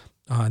so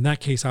in that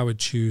case, I would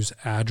choose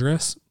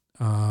address.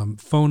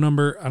 Phone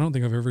number, I don't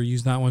think I've ever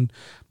used that one,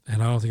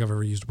 and I don't think I've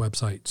ever used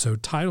website. So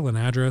title and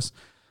address.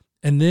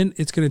 And then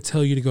it's going to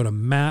tell you to go to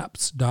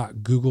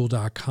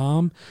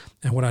maps.google.com.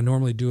 And what I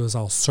normally do is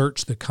I'll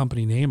search the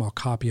company name. I'll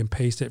copy and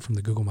paste it from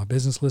the Google My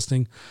Business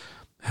listing,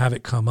 have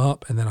it come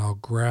up, and then I'll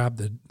grab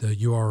the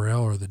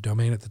URL or the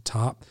domain at the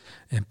top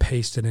and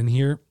paste it in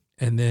here.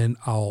 And then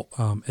I'll,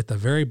 at the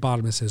very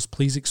bottom, it says,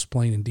 please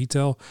explain in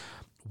detail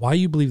why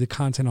you believe the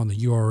content on the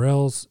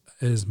URLs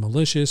is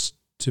malicious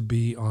to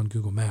be on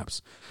Google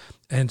Maps.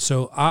 And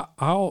so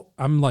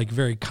I'm like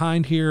very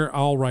kind here.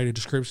 I'll write a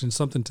description,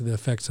 something to the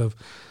effects of,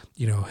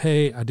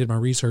 hey, I did my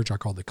research. I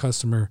called the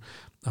customer.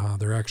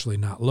 They're actually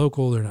not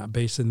local. They're not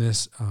based in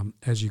this.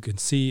 As you can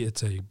see,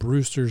 it's a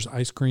Brewster's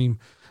ice cream,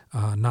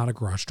 not a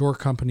garage door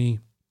company.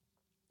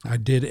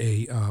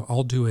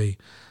 I'll do a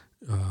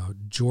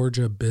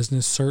Georgia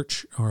business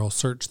search, or I'll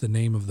search the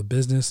name of the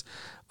business.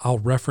 I'll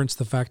reference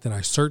the fact that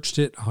I searched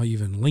it. I'll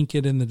even link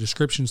it in the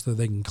description so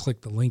they can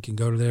click the link and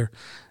go to there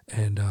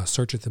and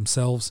search it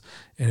themselves.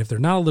 And if they're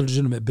not a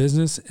legitimate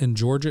business in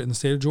Georgia, in the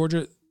state of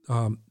Georgia,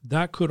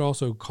 that could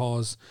also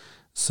cause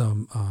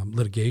some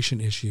litigation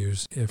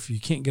issues. If you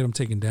can't get them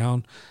taken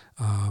down,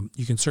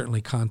 you can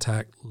certainly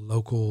contact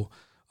local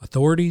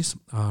authorities,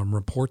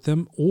 report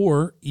them,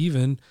 or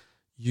even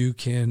you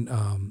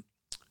can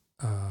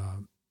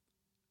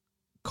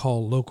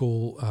call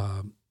local,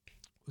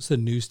 what's the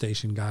news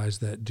station guys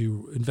that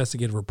do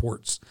investigative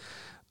reports?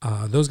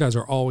 Those guys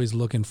are always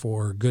looking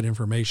for good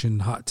information,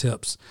 hot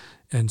tips.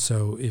 And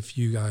so if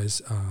you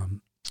guys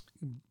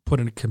put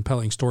a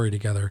compelling story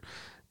together,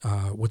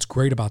 what's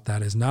great about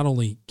that is not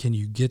only can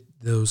you get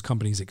those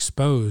companies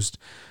exposed,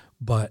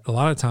 but a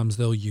lot of times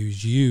they'll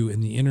use you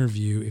in the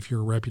interview if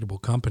you're a reputable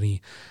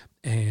company,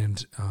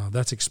 and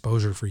that's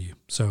exposure for you.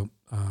 So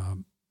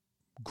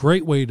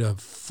great way to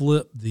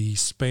flip the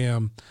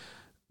spam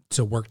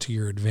to work to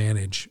your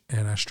advantage,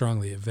 and I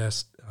strongly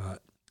advise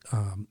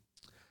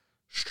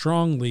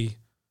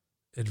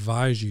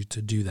you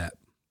to do that.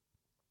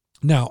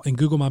 Now, in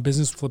Google My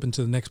Business, flipping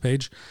to the next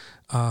page,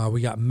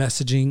 we got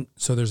messaging.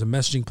 So there's a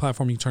messaging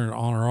platform. You can turn it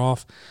on or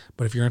off.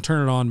 But if you're going to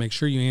turn it on, make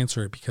sure you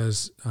answer it,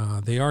 because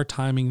they are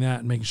timing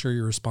that and making sure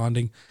you're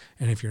responding.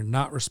 And if you're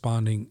not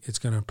responding, it's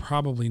going to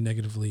probably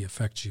negatively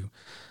affect you.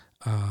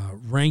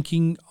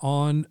 Ranking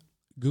on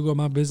Google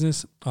My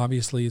Business,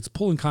 obviously, it's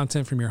pulling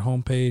content from your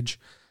homepage,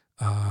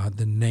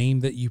 the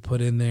name that you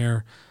put in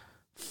there.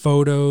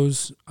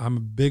 Photos, I'm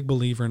a big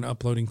believer in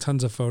uploading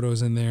tons of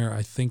photos in there.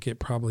 I think it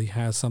probably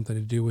has something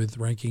to do with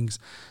rankings.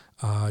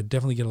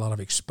 Definitely get a lot of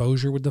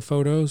exposure with the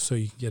photos so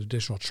you can get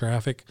additional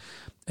traffic.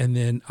 And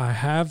then I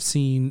have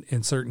seen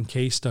in certain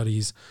case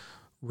studies,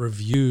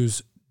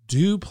 reviews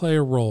do play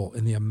a role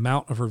in the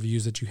amount of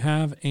reviews that you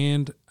have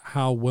and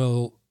how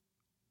well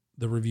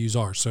the reviews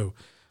are. So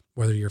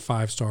whether you're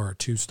 5-star or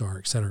 2-star,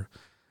 et cetera.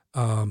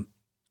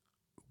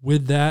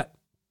 With that,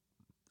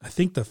 I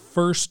think the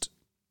first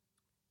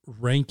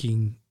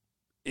ranking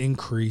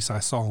increase I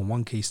saw in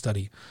one case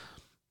study,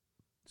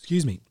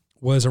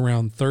 was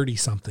around 30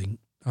 something,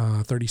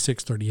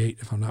 36, 38,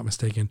 if I'm not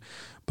mistaken.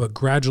 But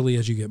gradually,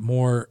 as you get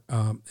more,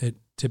 it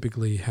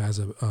typically has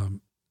a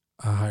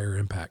higher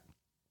impact.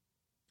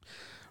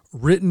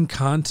 Written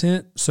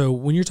content. So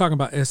when you're talking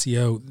about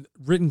SEO,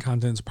 written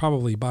content is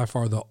probably by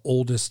far the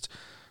oldest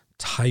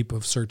type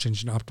of search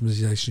engine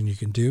optimization you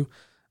can do.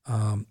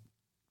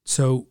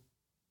 So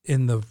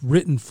in the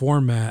written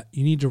format,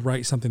 you need to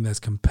write something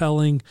that's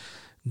compelling,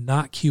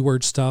 not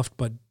keyword stuffed,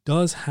 but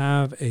does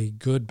have a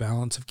good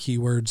balance of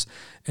keywords.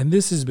 And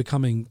this is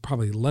becoming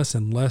probably less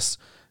and less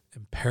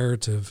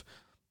imperative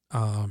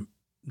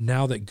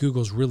now that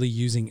Google's really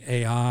using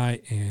AI,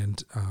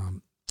 and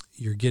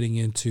you're getting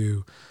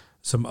into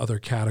some other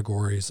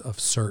categories of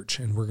search.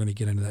 And we're going to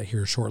get into that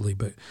here shortly.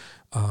 But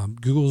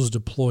Google's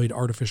deployed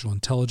artificial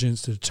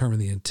intelligence to determine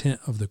the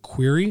intent of the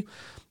query.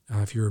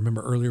 If you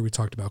remember earlier, we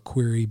talked about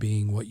query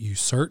being what you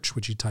search,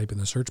 which you type in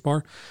the search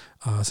bar.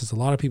 Since a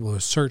lot of people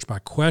search by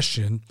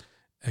question,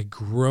 a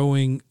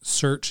growing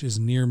search is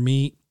near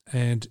me,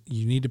 and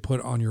you need to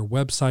put on your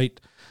website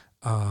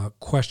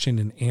question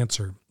and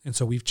answer. And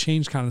so we've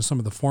changed kind of some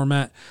of the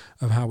format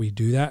of how we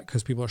do that,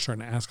 because people are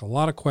starting to ask a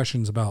lot of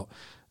questions about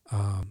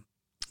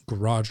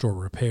garage door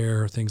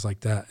repair, things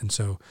like that. And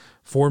so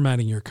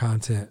formatting your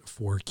content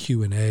for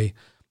Q&A,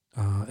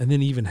 and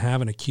then even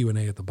having a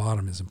Q&A at the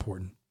bottom is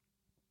important.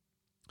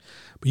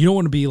 But you don't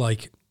want to be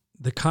like,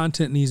 the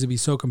content needs to be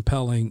so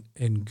compelling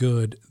and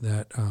good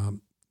that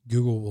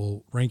Google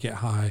will rank it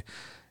high.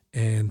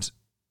 And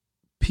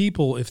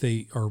people, if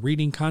they are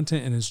reading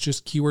content and it's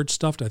just keyword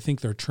stuffed, I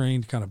think they're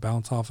trained to kind of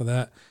bounce off of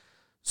that.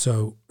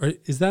 So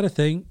is that a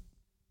thing?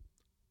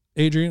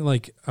 Adrian,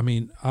 like, I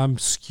mean, I'm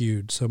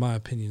skewed, so my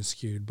opinion's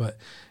skewed, but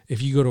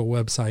if you go to a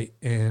website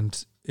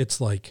and it's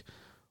like,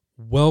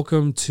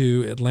 welcome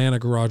to Atlanta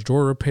Garage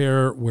Door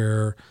Repair,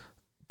 where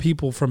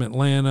people from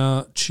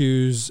Atlanta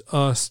choose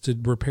us to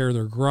repair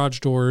their garage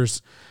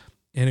doors.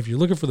 And if you're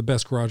looking for the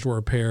best garage door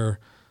repair,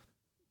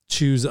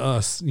 choose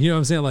us. You know what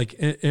I'm saying?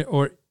 Like,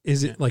 or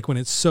is it like when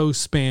it's so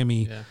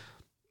spammy,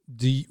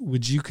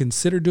 would you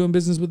consider doing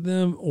business with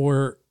them?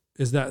 Or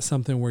is that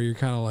something where you're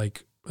kind of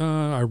like,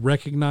 I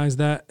recognize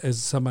that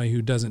as somebody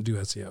who doesn't do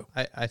SEO?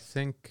 I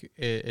think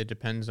it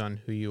depends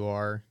on who you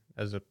are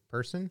as a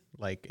person.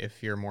 Like,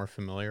 if you're more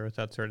familiar with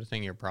that sort of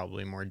thing, you're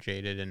probably more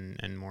jaded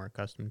and more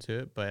accustomed to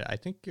it. But I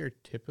think your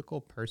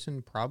typical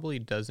person probably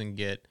doesn't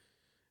get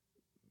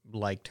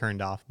like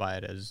turned off by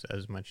it as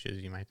much as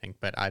you might think.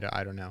 But I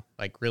don't know.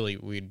 Like, really,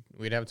 we'd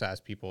have to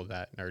ask people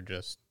that are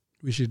just,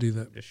 we should do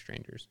that. Just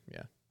strangers.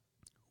 Yeah.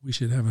 We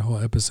should have a whole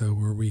episode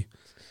where we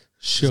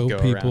show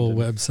people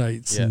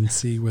websites and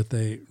see what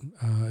they,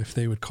 if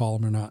they would call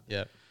them or not.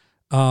 Yeah.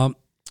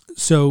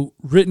 So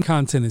written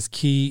content is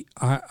key.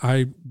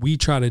 We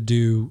try to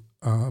do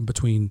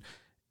between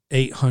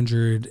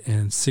 800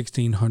 and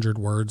 1,600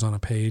 words on a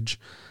page.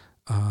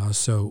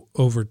 So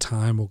over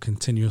time, we'll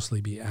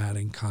continuously be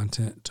adding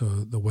content to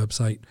the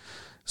website,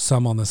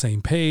 some on the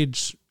same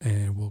page,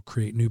 and we'll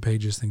create new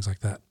pages, things like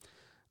that.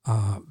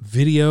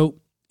 Video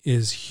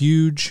is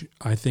huge.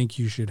 I think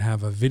you should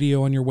have a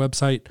video on your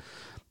website.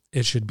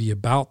 It should be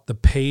about the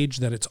page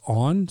that it's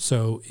on.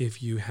 So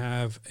if you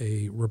have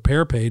a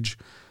repair page,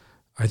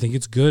 I think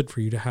it's good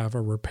for you to have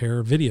a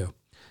repair video.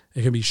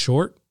 It can be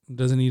short. It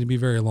doesn't need to be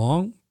very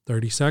long,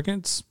 30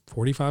 seconds,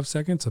 45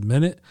 seconds, a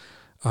minute.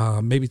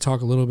 Maybe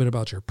talk a little bit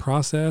about your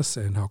process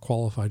and how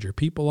qualified your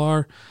people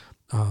are,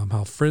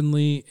 how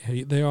friendly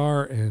they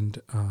are.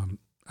 And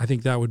I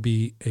think that would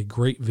be a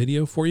great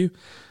video for you.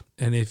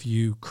 And if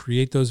you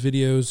create those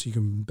videos, you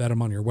can embed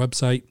them on your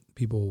website.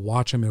 People will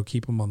watch them. It'll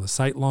keep them on the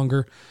site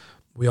longer.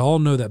 We all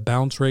know that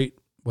bounce rate,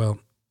 well,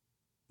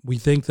 we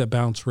think that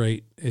bounce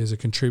rate is a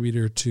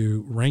contributor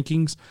to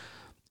rankings.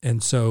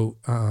 And so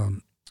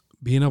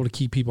being able to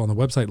keep people on the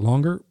website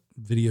longer,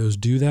 videos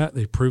do that.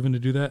 They've proven to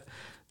do that.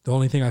 The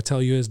only thing I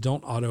tell you is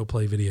don't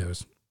autoplay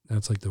videos.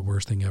 That's like the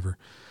worst thing ever.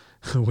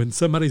 When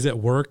somebody's at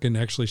work and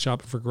actually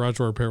shopping for garage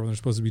door repair when they're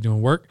supposed to be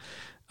doing work,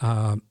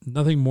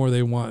 nothing more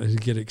they want is to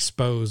get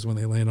exposed when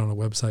they land on a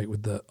website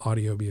with the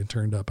audio being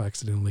turned up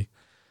accidentally.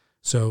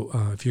 So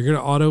if you're going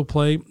to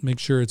autoplay, make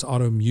sure it's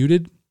auto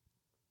muted,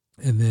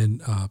 and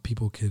then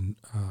people can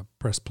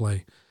press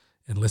play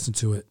and listen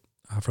to it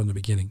from the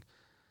beginning.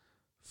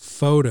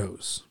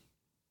 Photos.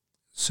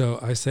 So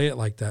I say it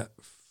like that.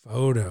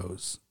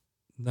 Photos,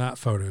 not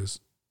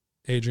photos.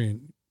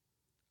 Adrian,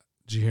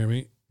 did you hear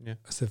me? Yeah.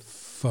 I said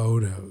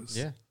photos.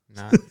 Yeah.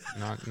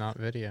 Not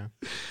video.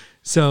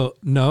 So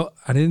no,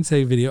 I didn't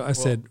say video. I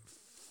said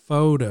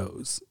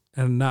photos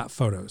and not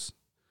photos.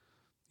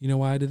 You know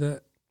why I did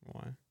that?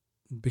 Why?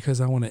 Because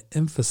I want to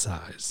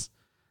emphasize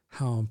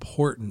how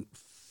important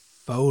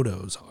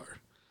photos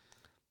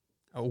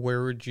are.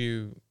 Where would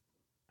you,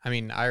 I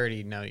mean, I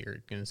already know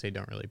you're going to say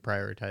don't really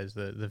prioritize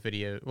the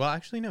video. Well,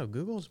 actually, no,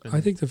 Google's been.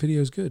 I think the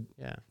video is good.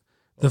 Yeah.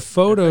 The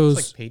photos.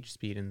 Like page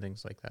speed and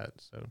things like that.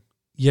 So.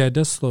 Yeah, it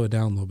does slow it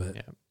down a little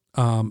bit.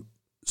 Yeah.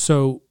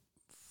 So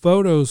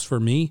photos for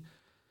me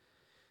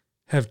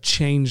have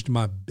changed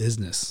my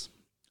business.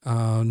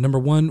 Number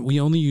one, we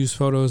only use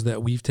photos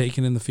that we've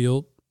taken in the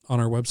field on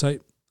our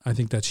website. I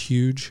think that's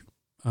huge.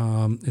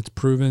 It's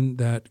proven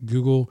that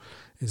Google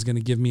is going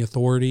to give me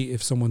authority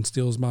if someone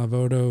steals my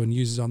photo and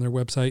uses it on their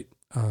website.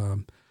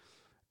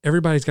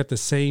 Everybody's got the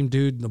same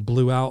dude in the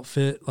blue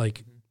outfit,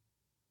 like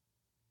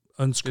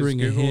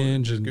unscrewing a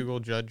hinge. Does Google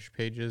judge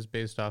pages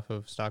based off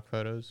of stock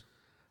photos?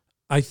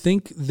 I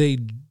think they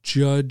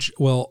judge,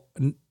 well,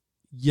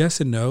 yes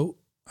and no.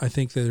 I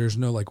think that there's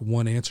no like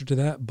one answer to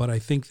that, but I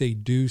think they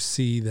do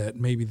see that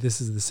maybe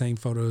this is the same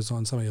photos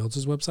on somebody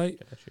else's website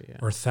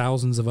or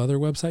thousands of other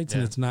websites,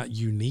 and it's not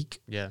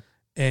unique. Yeah.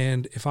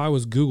 And if I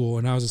was Google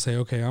and I was to say,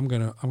 okay, I'm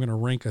gonna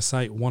rank a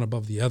site one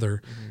above the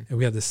other, and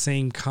we have the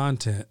same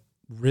content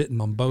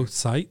written on both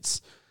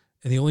sites,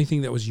 and the only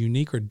thing that was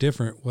unique or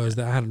different was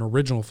that I had an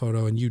original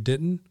photo and you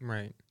didn't.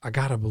 Right. I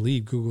gotta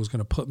believe Google's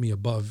gonna put me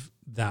above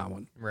that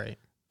one. Right.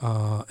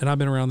 And I've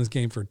been around this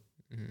game for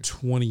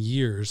 20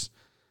 years.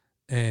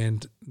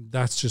 And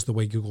that's just the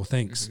way Google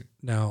thinks.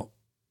 Now,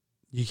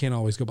 you can't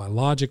always go by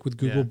logic with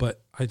Google,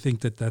 but I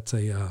think that that's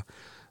a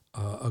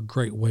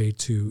great way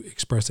to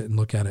express it and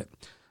look at it.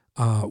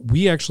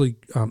 We actually,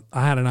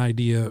 I had an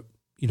idea.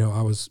 You know,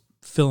 I was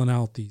filling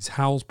out these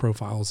house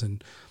profiles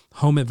in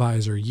Home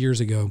Advisor years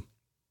ago,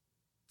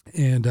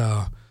 and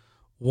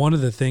one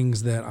of the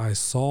things that I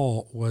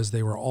saw was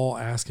they were all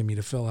asking me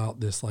to fill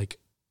out this like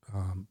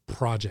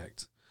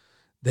project.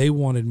 They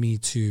wanted me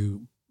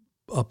to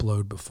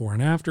upload before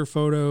and after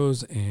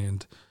photos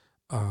and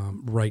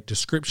write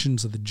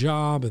descriptions of the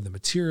job and the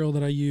material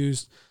that I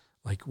used,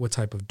 like what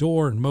type of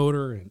door and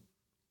motor and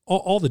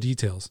all the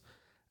details.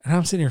 And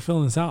I'm sitting here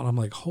filling this out and I'm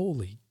like,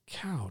 holy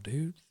cow,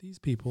 dude, these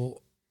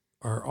people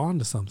are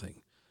onto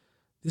something.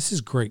 this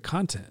is great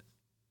content.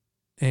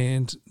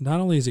 And not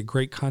only is it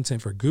great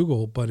content for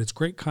Google, but it's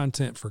great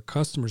content for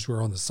customers who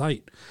are on the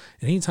site.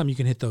 And anytime you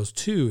can hit those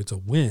two, it's a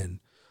win.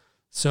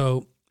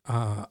 So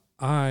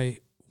I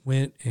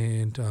went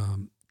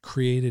and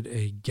created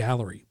a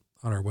gallery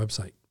on our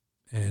website.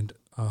 And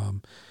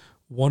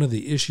one of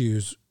the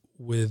issues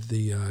with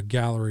the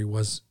gallery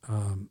was,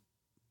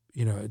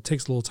 it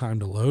takes a little time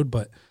to load,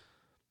 but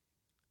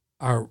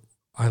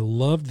I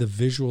loved the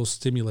visual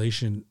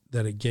stimulation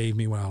that it gave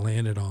me when I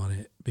landed on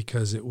it,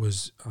 because it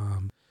was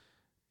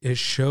it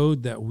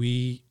showed that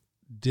we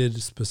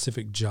did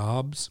specific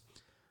jobs,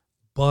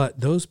 but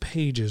those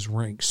pages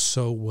rank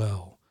so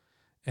well.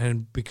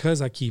 And because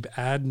I keep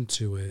adding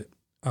to it,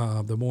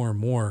 the more and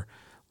more,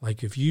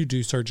 like if you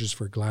do searches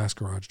for glass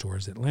garage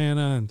doors,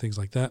 Atlanta and things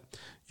like that,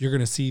 you're going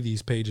to see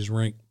these pages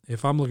rank.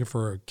 If I'm looking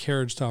for a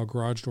carriage style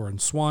garage door in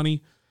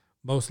Swanee,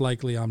 most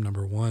likely I'm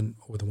number one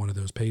with one of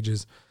those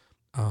pages.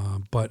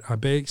 But I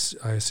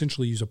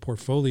essentially use a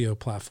portfolio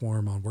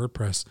platform on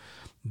WordPress,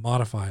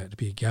 modify it to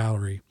be a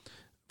gallery,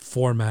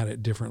 format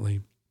it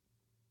differently,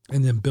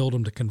 and then build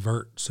them to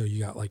convert. So you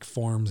got like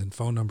forms and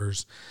phone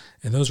numbers,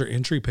 and those are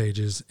entry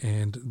pages,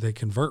 and they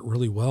convert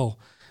really well.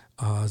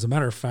 As a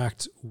matter of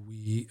fact,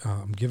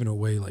 I'm giving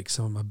away like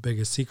some of my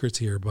biggest secrets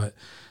here, but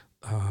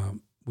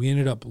we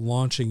ended up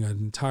launching an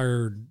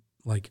entire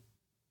like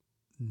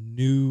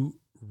new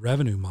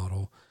revenue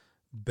model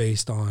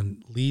based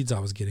on leads I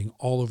was getting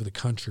all over the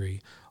country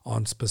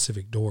on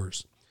specific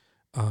doors.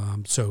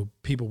 So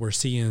people were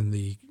seeing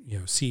the,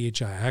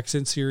 CHI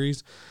accent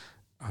series.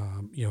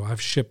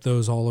 I've shipped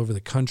those all over the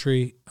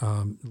country,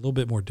 a little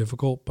bit more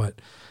difficult, but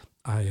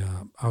I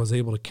was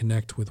able to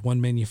connect with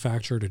one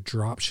manufacturer to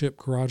drop ship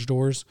garage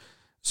doors.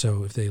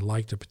 So if they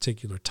liked a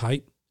particular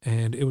type,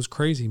 and it was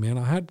crazy, man.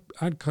 I had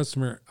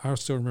customer, I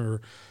still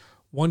remember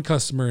one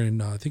customer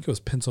in, I think it was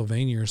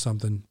Pennsylvania or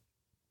something.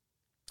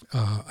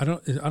 I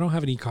don't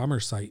have an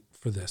e-commerce site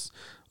for this.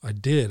 I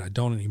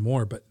don't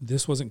anymore, but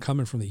this wasn't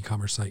coming from the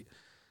e-commerce site.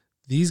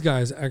 These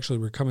guys actually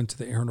were coming to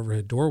the Aaron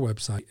Overhead Door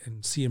website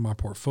and seeing my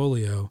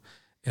portfolio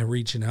and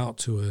reaching out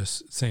to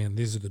us saying,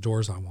 these are the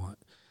doors I want.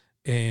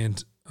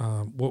 And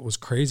what was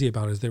crazy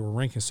about it is they were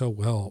ranking so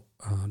well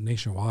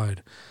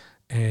nationwide,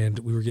 and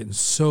we were getting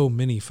so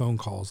many phone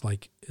calls,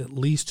 like at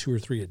least 2 or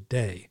 3 a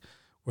day,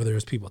 where there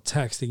was people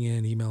texting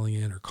in, emailing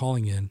in, or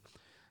calling in,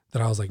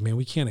 that I was like, man,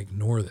 we can't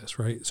ignore this,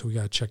 right? So we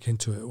got to check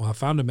into it. Well, I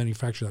found a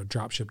manufacturer that would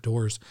drop ship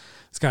doors.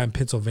 This guy in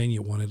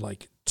Pennsylvania wanted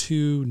like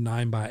 2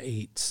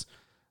 9x8s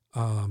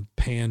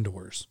pan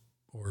doors,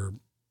 or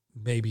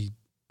maybe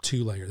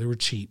 2-layer. They were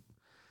cheap.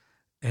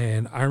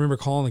 And I remember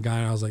calling the guy,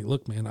 and I was like,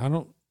 look, man, I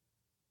don't,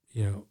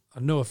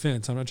 no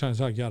offense, I'm not trying to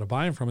talk you out of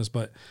buying from us,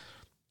 but,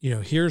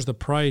 here's the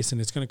price,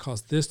 and it's going to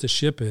cost this to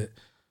ship it,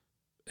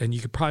 and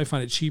you could probably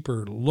find it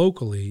cheaper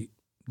locally.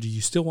 Do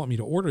you still want me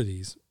to order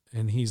these?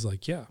 And he's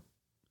like, yeah.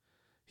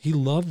 He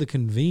loved the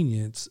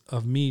convenience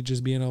of me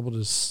just being able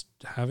to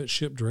have it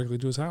shipped directly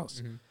to his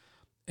house. Mm-hmm.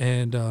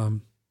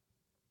 And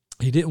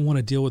he didn't want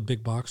to deal with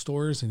big box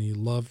stores, and he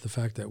loved the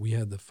fact that we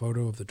had the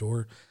photo of the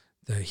door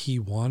that he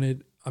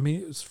wanted. I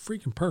mean, it was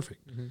freaking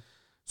perfect. Mm-hmm.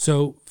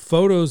 So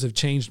photos have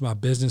changed my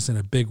business in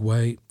a big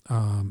way.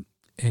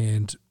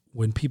 And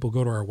when people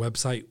go to our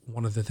website,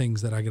 one of the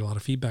things that I get a lot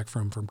of feedback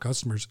from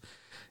customers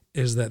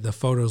is that the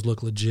photos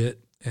look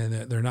legit and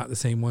that they're not the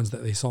same ones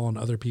that they saw on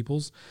other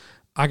people's.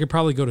 I could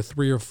probably go to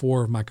 3 or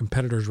 4 of my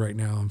competitors right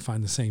now and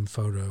find the same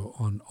photo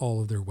on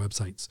all of their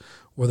websites,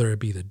 whether it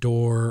be the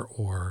door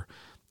or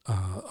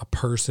a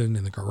person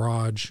in the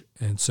garage.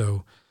 And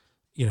so,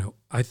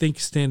 I think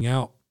standing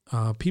out,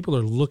 people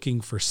are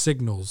looking for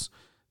signals,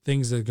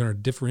 things that are going to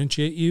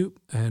differentiate you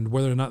and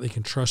whether or not they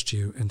can trust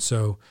you. And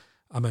so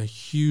I'm a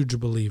huge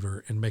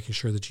believer in making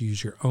sure that you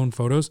use your own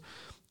photos.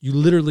 You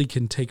literally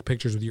can take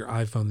pictures with your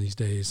iPhone these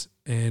days.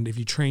 And if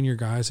you train your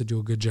guys to do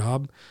a good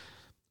job,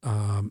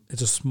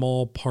 it's a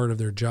small part of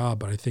their job,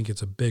 but I think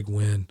it's a big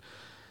win.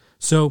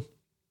 So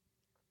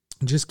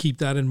just keep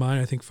that in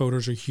mind. I think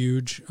photos are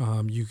huge.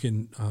 You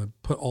can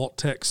put alt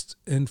text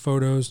in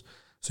photos,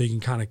 so you can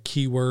kind of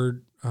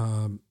keyword,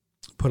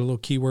 put a little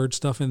keyword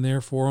stuff in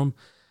there for them.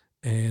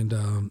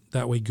 And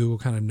that way Google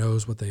kind of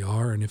knows what they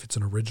are. And if it's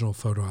an original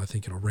photo, I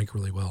think it'll rank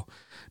really well.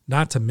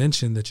 Not to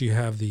mention that you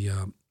have the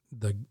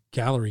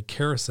gallery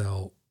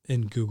carousel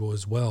in Google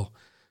as well.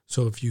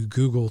 So if you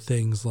Google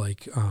things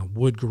like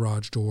wood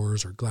garage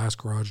doors or glass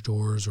garage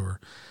doors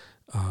or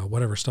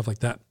whatever, stuff like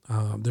that,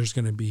 there's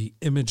going to be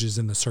images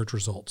in the search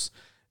results.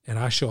 And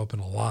I show up in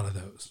a lot of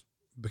those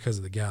because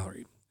of the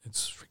gallery.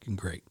 It's freaking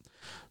great.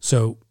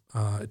 So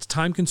it's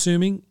time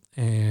consuming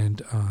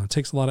and it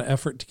takes a lot of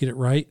effort to get it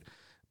right.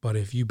 But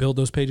if you build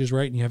those pages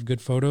right and you have good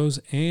photos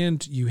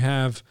and you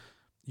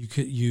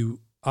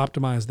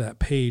optimize that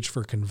page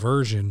for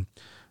conversion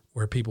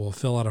where people will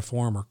fill out a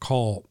form or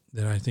call,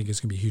 then I think it's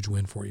going to be a huge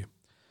win for you.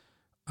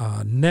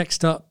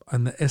 Next up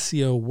on the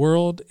SEO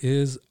world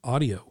is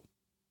audio.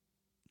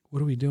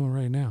 What are we doing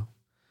right now?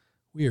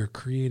 We are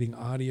creating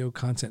audio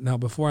content. Now,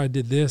 before I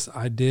did this,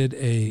 I did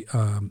I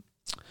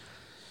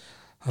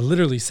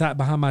literally sat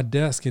behind my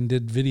desk and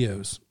did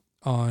videos.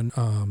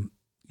 on,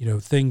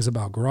 things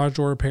about garage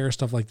door repair,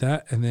 stuff like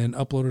that, and then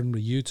uploaded them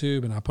to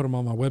YouTube, and I put them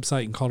on my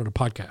website and called it a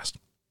podcast.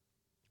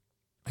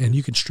 And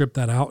you can strip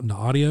that out into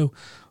audio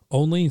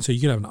only. So you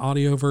can have an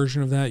audio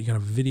version of that. You can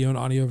have a video and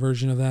audio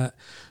version of that.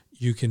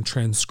 You can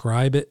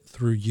transcribe it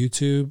through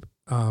YouTube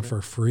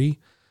for free,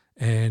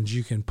 and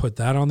you can put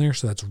that on there.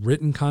 So that's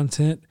written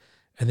content,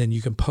 and then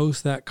you can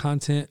post that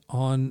content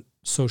on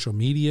social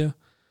media.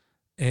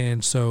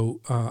 And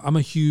so I'm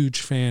a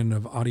huge fan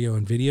of audio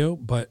and video,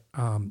 but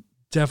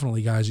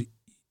definitely, guys,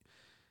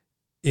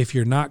 if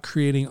you're not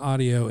creating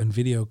audio and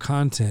video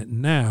content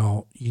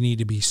now, you need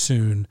to be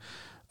soon.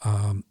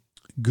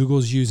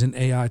 Google's using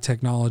AI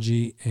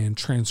technology and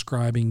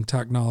transcribing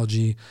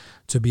technology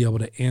to be able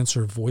to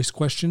answer voice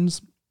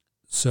questions.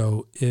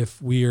 So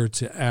if we are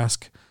to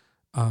ask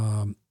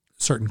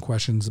certain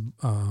questions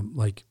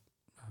like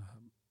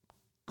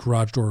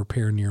garage door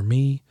repair near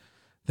me,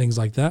 things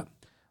like that,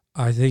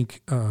 I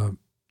think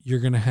you're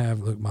going to have,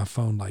 look, my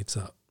phone lights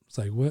up. It's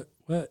like, what?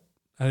 I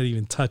didn't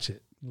even touch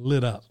it.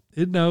 Lit up.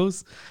 It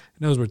knows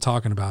we're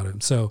talking about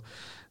it. So,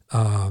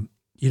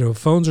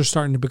 phones are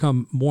starting to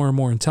become more and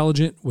more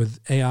intelligent with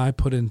AI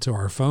put into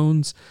our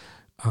phones.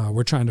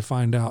 We're trying to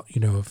find out,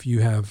 if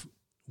you have,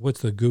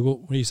 what's the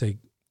Google, what do you say?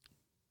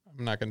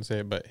 I'm not going to say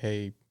it, but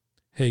hey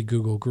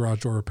Google,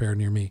 garage door repair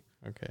near me.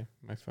 Okay.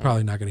 My phone.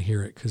 Probably not going to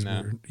hear it because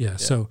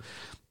So,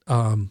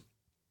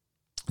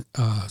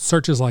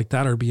 searches like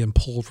that are being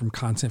pulled from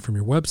content from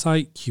your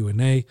website,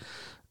 Q&A,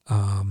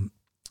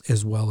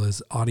 as well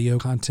as audio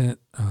content,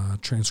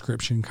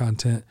 transcription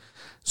content.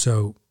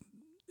 So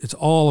it's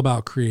all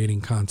about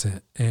creating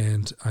content.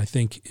 And I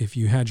think if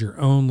you had your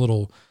own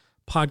little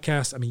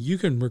podcast, you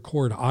can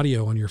record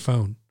audio on your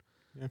phone,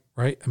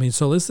 right?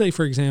 So let's say,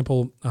 for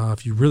example,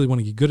 if you really want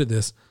to get good at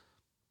this,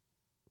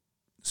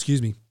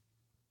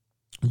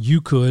 you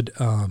could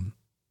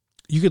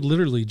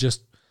literally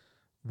just,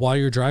 while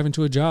you're driving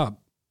to a job,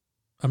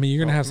 you're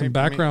going to have some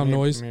background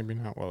noise. Maybe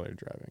not while you're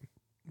driving.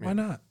 Why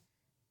not?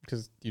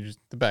 Because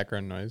the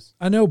background noise.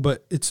 I know,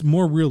 but it's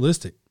more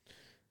realistic.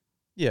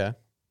 Yeah.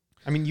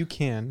 You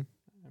can,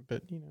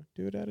 but,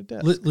 do it at a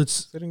desk. Let's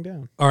sitting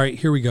down. All right,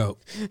 here we go.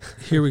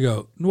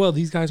 Well,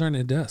 these guys aren't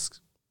at desks.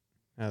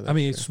 Oh,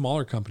 it's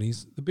smaller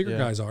companies. The bigger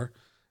guys are,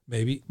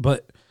 maybe.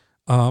 But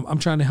I'm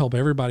trying to help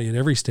everybody at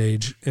every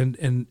stage,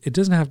 and it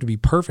doesn't have to be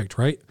perfect,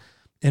 right?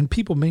 And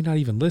people may not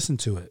even listen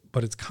to it,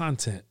 but it's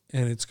content,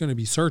 and it's going to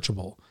be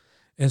searchable.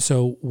 And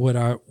so what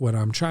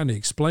I'm trying to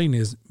explain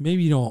is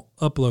maybe you don't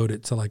upload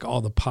it to like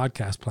all the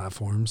podcast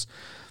platforms,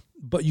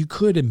 but you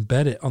could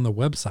embed it on the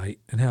website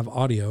and have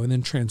audio and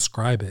then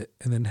transcribe it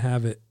and then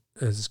have it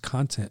as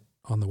content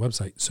on the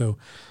website. So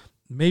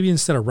maybe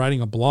instead of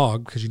writing a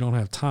blog because you don't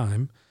have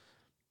time,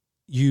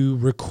 you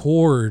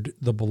record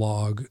the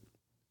blog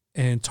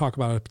and talk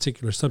about a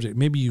particular subject.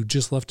 Maybe you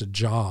just left a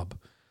job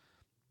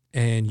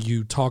and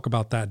you talk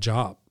about that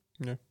job.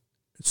 Yeah.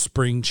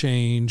 Spring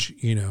change,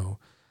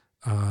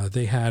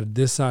 they had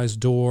this size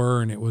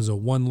door and it was a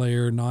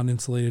 1-layer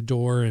non-insulated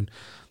door, and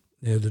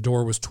the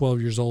door was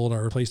 12 years old. I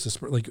replaced the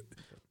spring. Like,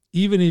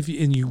 even if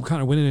you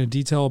kind of went into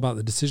detail about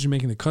the decision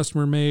making the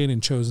customer made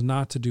and chose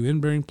not to do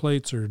end bearing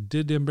plates or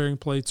did end bearing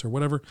plates or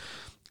whatever,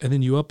 and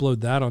then you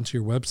upload that onto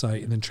your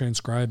website and then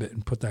transcribe it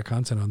and put that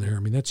content on there.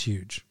 That's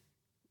huge.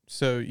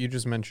 So you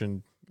just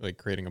mentioned like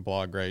creating a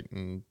blog, right?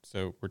 And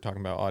so we're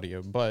talking about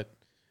audio, but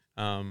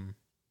how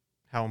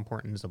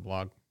important is a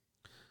blog?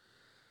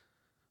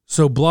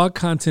 So blog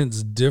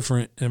content's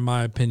different, in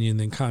my opinion,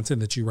 than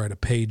content that you write a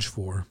page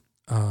for.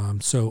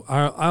 So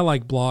I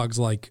like blogs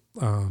like,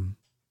 I'll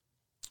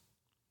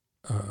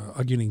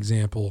give you an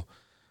example.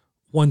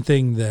 One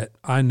thing that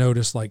I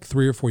noticed like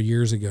 3 or 4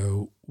 years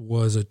ago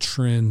was a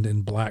trend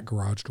in black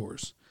garage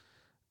doors.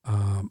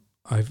 I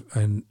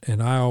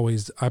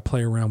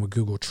play around with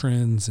Google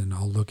Trends, and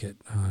I'll look at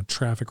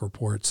traffic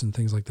reports and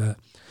things like that.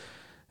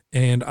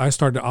 And I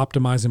started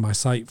optimizing my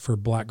site for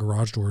black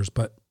garage doors.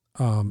 But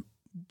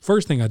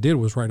first thing I did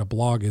was write a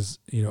blog.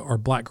 Are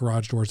black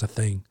garage doors a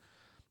thing?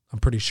 I'm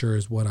pretty sure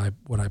is what I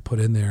put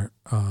in there.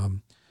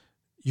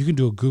 You can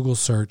do a Google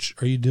search.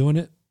 Are you doing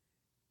it?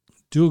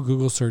 Do a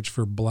Google search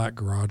for black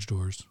garage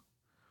doors.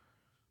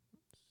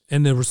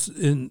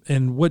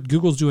 And what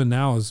Google's doing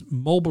now is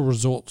mobile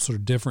results are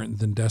different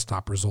than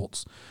desktop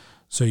results.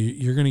 So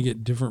you're going to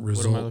get different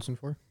results. What am I looking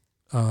for?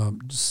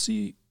 Just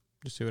see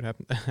what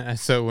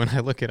happens. So when I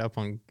look it up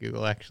on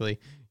Google, actually,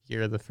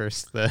 you're the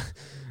first.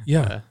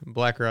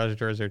 Black garage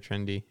doors are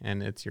trendy,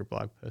 and it's your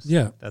blog post.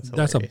 Yeah,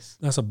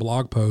 that's a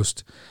blog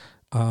post.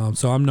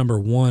 So I'm number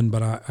 1,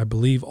 but I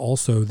believe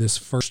also this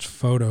first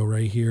photo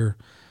right here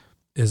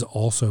is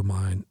also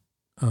mine.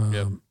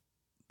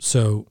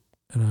 So,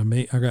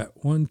 and I got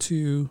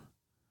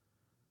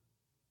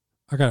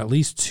at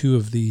least 2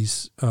 of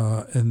these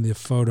in the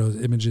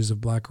photos, images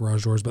of black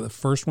garage doors, but the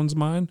first one's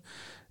mine.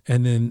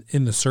 And then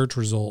in the search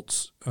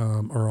results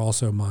are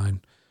also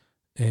mine.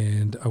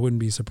 And I wouldn't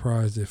be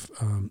surprised if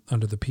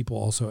under the people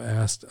also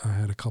asked, I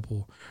had a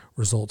couple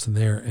results in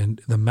there.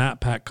 And the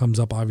map pack comes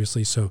up,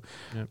 obviously. So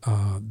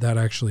that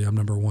actually, I'm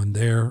number 1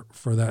 there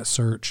for that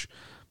search.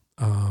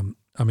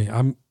 I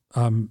mean,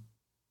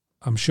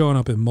 I'm showing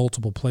up in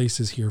multiple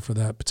places here for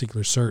that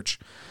particular search,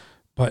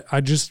 but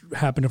I just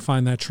happened to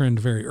find that trend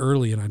very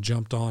early and I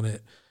jumped on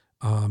it.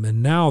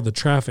 And now the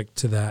traffic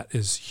to that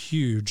is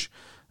huge.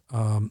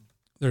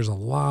 There's a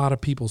lot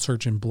of people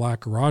searching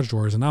black garage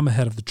doors, and I'm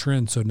ahead of the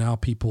trend. So now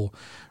people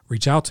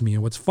reach out to me.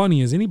 And what's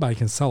funny is anybody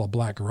can sell a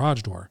black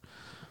garage door,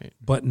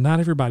 but not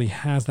everybody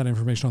has that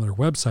information on their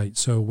website.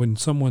 So when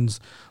someone's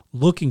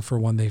looking for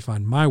one, they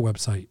find my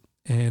website.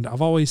 And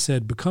I've always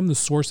said, become the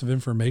source of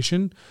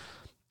information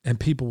and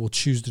people will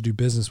choose to do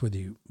business with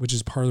you, which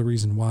is part of the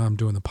reason why I'm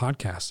doing the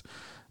podcast.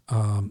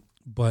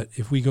 But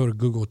if we go to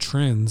Google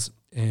Trends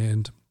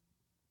and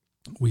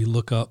we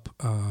look up,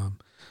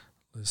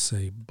 let's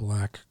say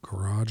black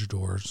garage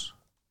doors,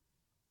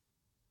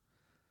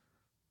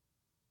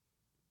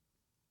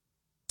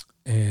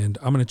 and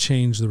I'm going to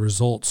change the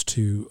results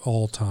to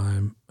all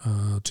time,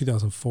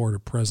 2004 to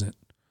present.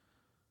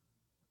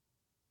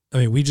 I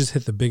mean, we just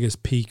hit the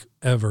biggest peak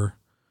ever,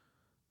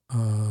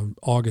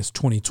 August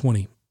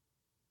 2020.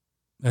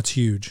 That's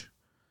huge.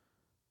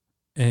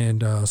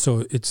 And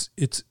so it's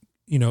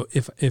you know,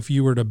 if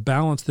you were to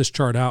balance this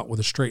chart out with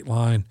a straight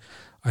line,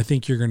 I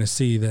think you're going to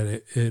see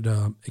that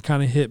it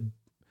kind of hit.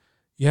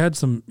 You had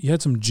some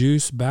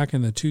juice back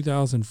in the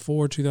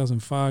 2004,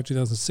 2005,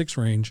 2006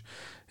 range.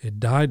 It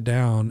died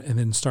down and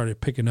then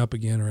started picking up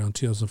again around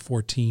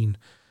 2014,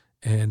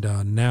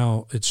 and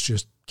now it's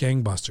just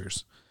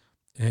gangbusters.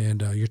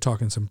 And you're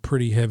talking some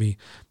pretty heavy.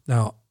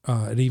 Now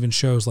it even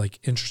shows like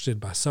interested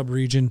by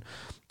subregion.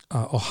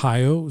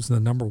 Ohio is the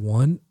number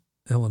one.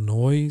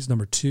 Illinois is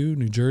number two.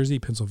 New Jersey,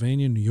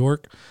 Pennsylvania, New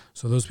York.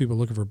 So those people are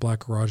looking for black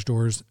garage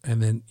doors,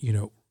 and then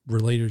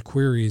related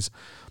queries.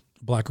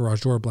 Black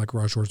garage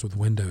doors with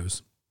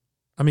windows.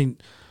 I mean,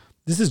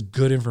 this is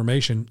good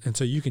information. And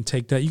so you can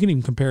take that, you can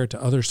even compare it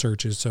to other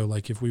searches. So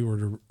like if we were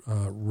to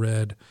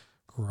red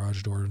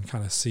garage door and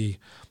kind of see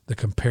the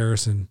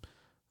comparison,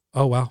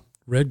 oh, wow,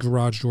 red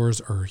garage doors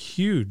are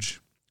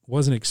huge.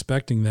 Wasn't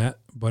expecting that,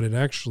 but it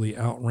actually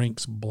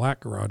outranks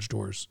black garage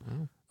doors.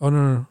 Mm. Oh,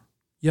 no.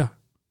 Yeah.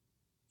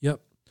 Yep.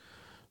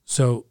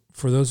 So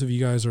for those of you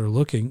guys that are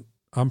looking,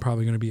 I'm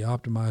probably going to be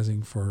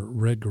optimizing for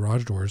red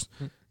garage doors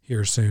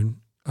here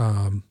soon.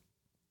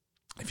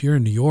 If you're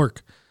in New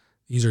York,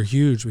 these are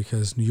huge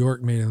because New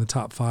York made it in the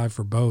top 5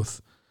 for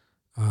both.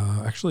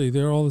 Actually,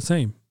 they're all the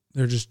same.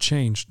 They're just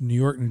changed. New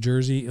York, New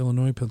Jersey,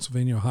 Illinois,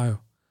 Pennsylvania,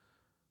 Ohio.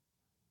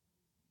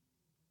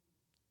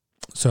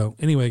 So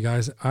anyway,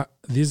 guys,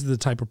 these are the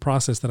type of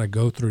process that I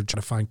go through to try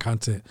to find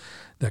content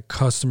that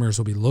customers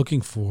will be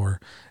looking for.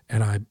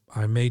 And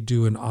I may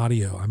do an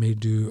audio. I'm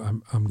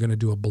going to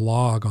do a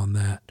blog on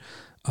that.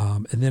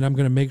 And then I'm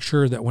going to make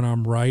sure that when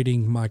I'm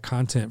writing my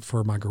content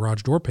for my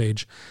garage door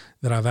page,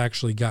 that I've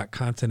actually got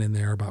content in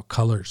there about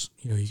colors.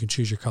 You can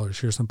choose your colors.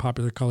 Here's some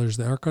popular colors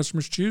that our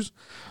customers choose.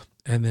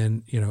 And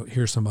then,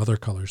 here's some other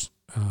colors.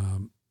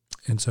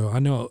 And so I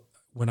know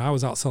when I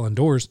was out selling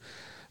doors,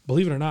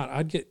 believe it or not,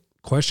 I'd get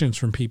questions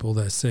from people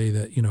that say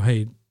that,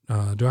 hey,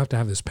 do I have to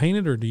have this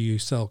painted or do you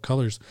sell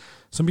colors?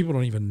 Some people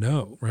don't even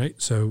know,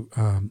 right? So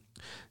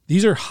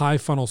these are high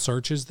funnel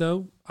searches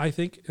though, I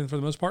think. And for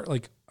the most part,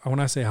 like when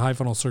I say high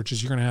funnel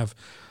searches, you're going to have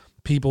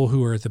people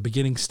who are at the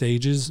beginning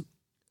stages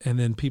and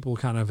then people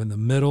kind of in the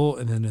middle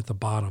and then at the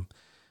bottom.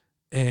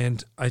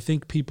 And I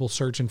think people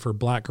searching for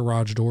black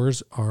garage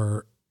doors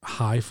are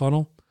high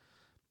funnel.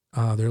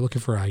 They're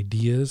looking for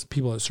ideas.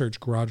 People that search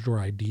garage door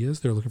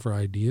ideas, they're looking for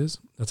ideas.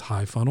 That's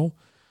high funnel.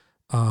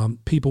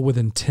 People with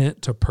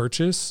intent to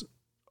purchase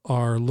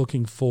are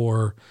looking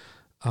for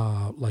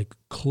like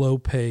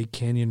Clopay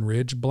Canyon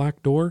Ridge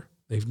black door.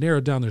 They've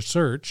narrowed down their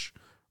search,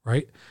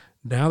 right?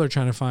 Now they're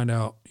trying to find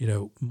out,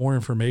 more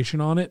information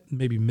on it,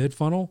 maybe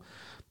mid-funnel,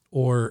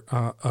 or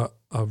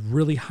a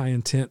really high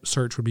intent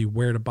search would be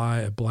where to buy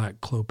a black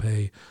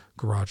Clopay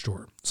garage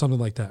door, something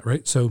like that,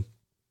 right? So,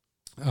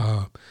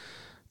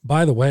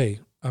 by the way,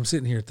 I'm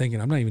sitting here thinking,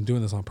 I'm not even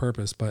doing this on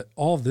purpose, but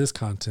all of this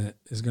content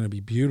is going to be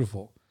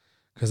beautiful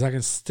because I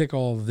can stick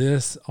all of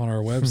this on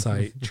our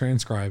website,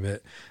 transcribe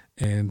it,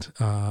 and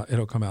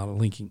it'll come out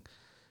linking.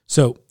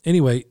 So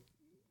anyway,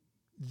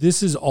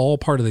 this is all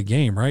part of the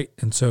game, right?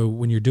 And so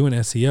when you're doing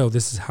SEO,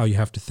 this is how you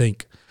have to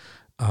think.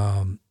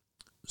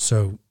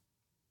 So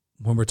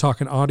when we're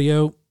talking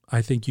audio,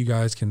 I think you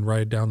guys can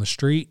write it down the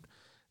street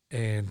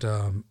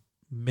and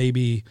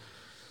maybe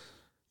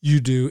you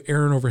do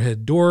Aaron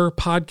Overhead Door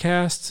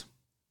podcast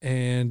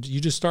and you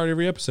just start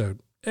every episode.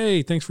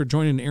 Hey, thanks for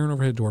joining the Aaron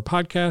Overhead Door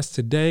podcast.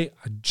 Today,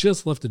 I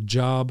just left a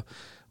job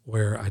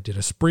where I did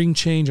a spring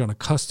change on a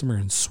customer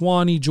in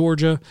Swanee,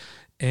 Georgia,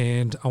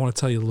 and I want to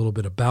tell you a little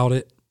bit about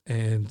it.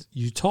 And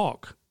you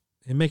talk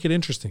and make it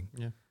interesting.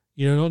 Yeah.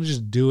 Don't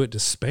just do it to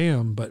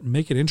spam, but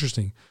make it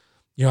interesting.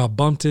 I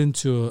bumped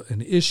into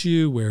an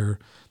issue where,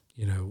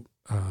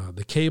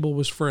 the cable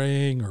was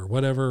fraying or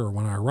whatever, or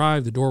when I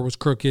arrived, the door was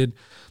crooked.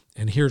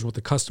 And here's what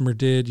the customer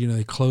did.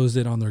 They closed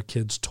it on their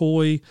kid's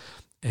toy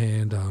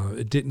and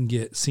it didn't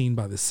get seen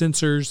by the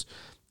sensors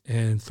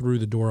and threw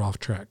the door off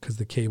track because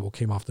the cable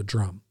came off the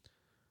drum.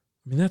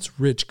 I mean, that's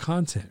rich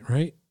content,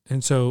 right?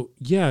 And so,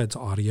 yeah, it's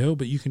audio,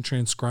 but you can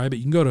transcribe it.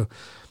 You can go to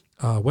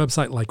a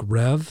website like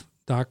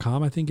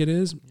rev.com, I think it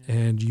is,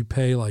 and you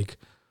pay like,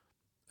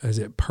 is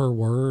it per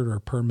word or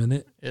per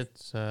minute?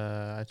 It's,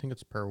 I think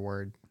it's per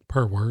word.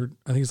 Per word.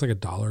 I think it's like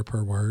 $1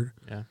 per word.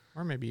 Yeah.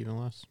 Or maybe even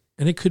less.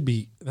 And that could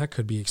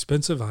be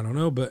expensive. I don't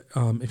know. But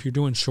if you're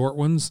doing short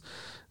ones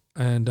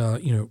and,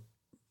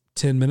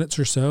 10 minutes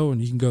or so,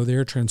 and you can go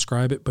there,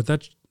 transcribe it. But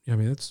that's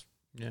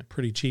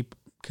pretty cheap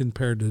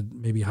compared to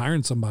maybe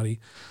hiring somebody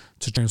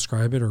to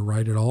transcribe it or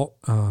write it all.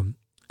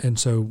 And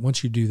so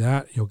once you do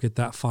that, you'll get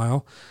that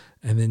file,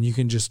 and then you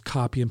can just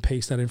copy and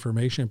paste that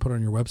information and put it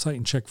on your website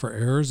and check for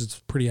errors. It's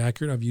pretty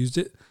accurate. I've used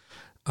it.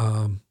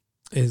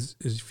 Is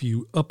if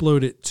you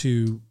upload it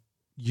to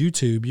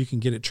YouTube, you can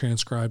get it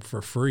transcribed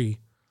for free.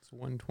 It's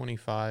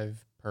 $125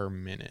 per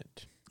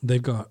minute.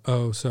 They've got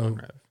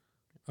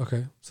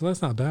okay, so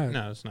that's not bad.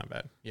 No, it's not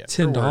bad. Yeah,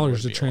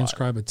 $10 to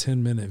transcribe a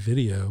 10-minute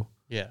video.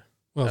 Yeah,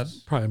 well,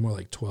 that's probably more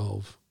like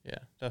 12. Yeah,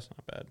 that's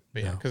not bad.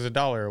 But yeah, because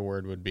 $1 a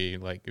word would be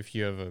like if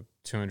you have a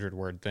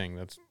 200-word thing,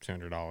 that's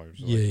 $200.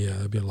 Yeah,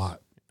 that'd be a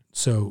lot.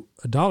 So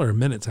 $1 a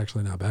minute's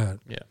actually not bad.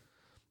 Yeah,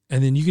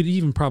 and then you could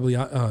even probably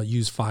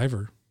use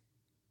Fiverr.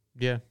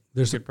 Yeah,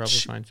 you could probably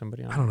find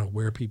somebody on. I don't know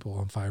where people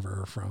on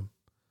Fiverr are from.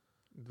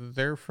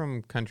 They're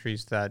from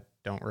countries that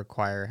don't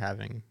require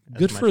having as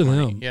good much for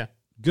money. them. Yeah,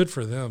 good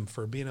for them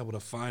for being able to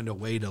find a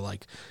way to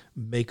like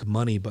make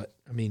money. But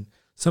I mean,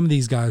 some of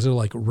these guys are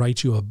like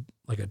write you a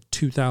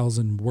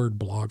 2,000 word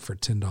blog for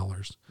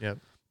 $10. Yep.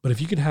 But if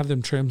you could have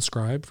them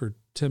transcribed for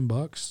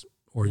 $10,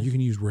 or you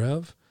can use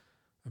Rev,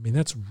 I mean,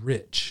 that's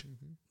rich.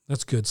 Mm-hmm.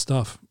 That's good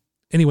stuff.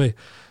 Anyway,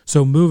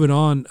 so moving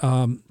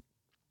on.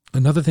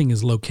 Another thing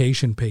is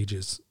location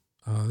pages.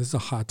 This is a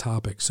hot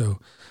topic. So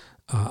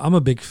I'm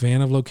a big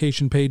fan of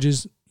location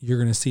pages. You're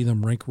going to see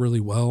them rank really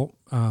well.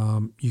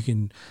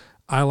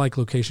 I like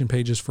location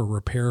pages for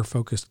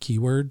repair-focused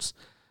keywords.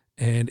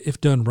 And if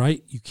done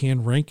right, you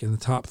can rank in the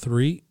top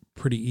 3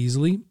 pretty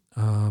easily.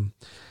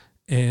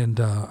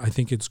 I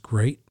think it's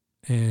great.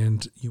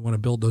 And you want to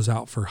build those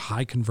out for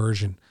high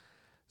conversion.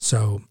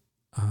 So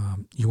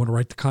you want to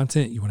write the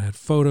content. You want to add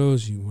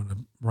photos. You want to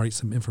write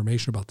some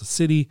information about the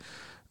city.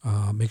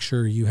 Make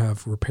sure you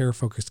have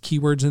repair-focused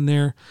keywords in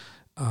there.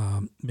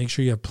 Make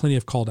sure you have plenty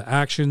of call to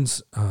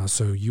actions.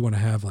 So you want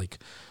to have like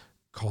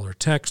call or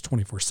text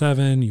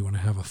 24/7. You want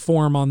to have a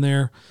form on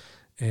there,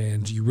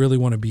 and you really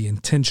want to be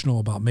intentional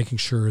about making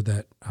sure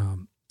that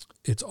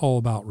it's all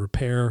about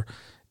repair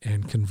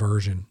and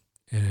conversion.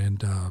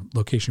 And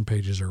location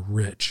pages are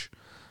rich.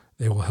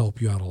 They will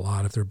help you out a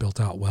lot if they're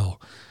built out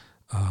well.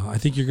 I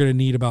think you're going to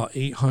need about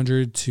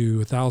 800 to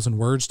 1,000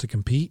 words to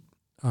compete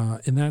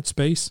in that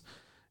space.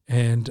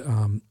 And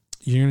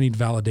you're going to need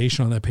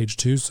validation on that page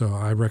too. So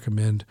I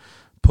recommend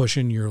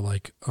pushing your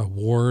like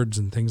awards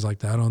and things like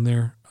that on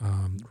there,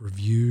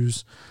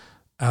 reviews,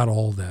 add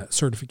all that,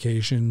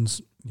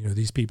 certifications.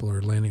 These people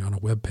are landing on a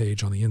web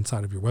page on the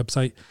inside of your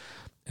website,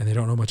 and they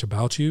don't know much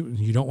about you, and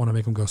you don't want to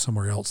make them go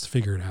somewhere else to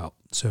figure it out.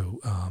 So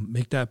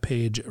make that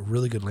page a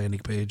really good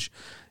landing page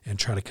and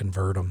try to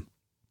convert them.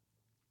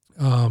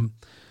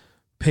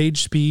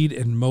 Page speed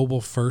and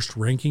mobile first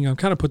ranking. I've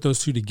kind of put those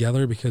two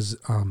together because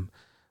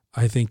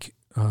I think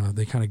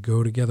they kind of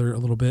go together a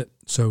little bit.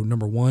 So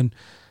number one,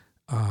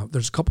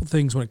 there's a couple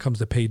things when it comes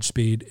to page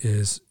speed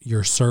is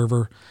your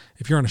server.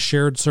 If you're on a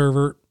shared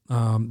server,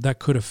 that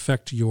could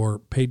affect your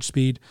page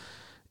speed.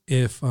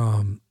 If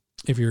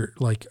you're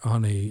like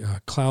on a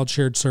cloud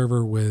shared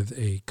server with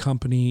a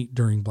company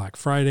during Black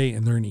Friday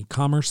and they're an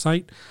e-commerce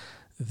site,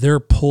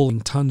 they're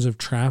pulling tons of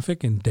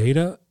traffic and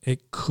data.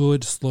 It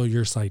could slow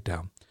your site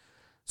down.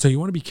 So you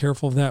want to be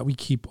careful of that. We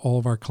keep all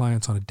of our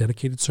clients on a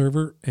dedicated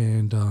server.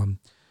 And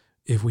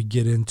if we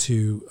get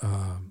into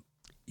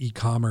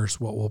e-commerce,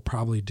 what we'll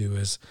probably do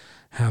is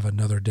have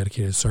another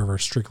dedicated server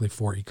strictly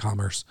for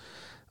e-commerce.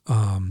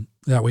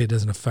 That way it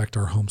doesn't affect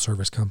our home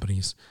service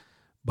companies.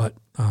 But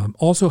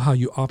also how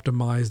you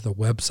optimize the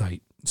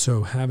website.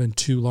 So having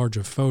too large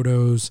of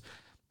photos,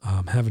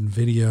 having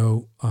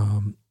video,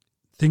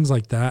 things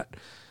like that.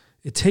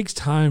 It takes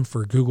time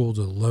for Google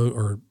to load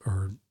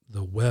or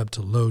the web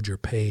to load your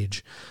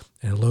page,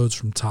 and it loads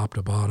from top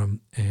to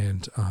bottom,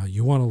 and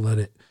you want to let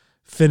it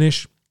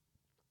finish.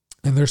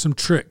 And there's some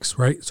tricks,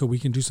 right? So we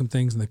can do some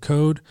things in the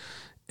code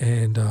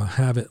and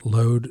have it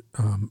load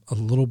a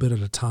little bit at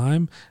a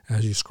time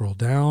as you scroll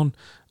down.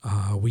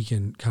 We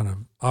can kind of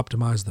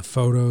optimize the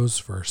photos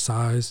for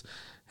size.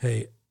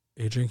 Hey,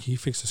 Adrian, can you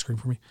fix the screen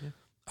for me?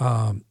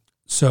 Yeah.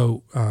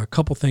 So a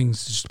couple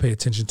things just to pay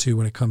attention to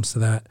when it comes to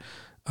that.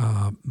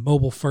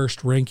 Mobile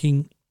first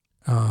ranking.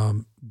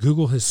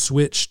 Google has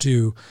switched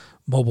to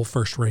mobile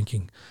first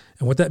ranking.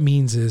 And what that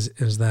means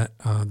is that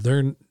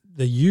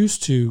they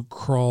used to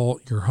crawl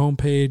your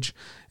homepage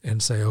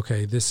and say,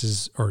 okay, this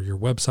is, or your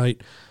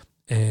website,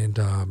 and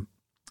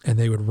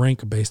they would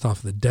rank based off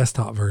of the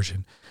desktop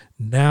version.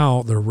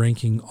 Now they're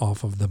ranking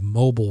off of the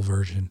mobile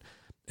version.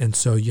 And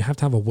so you have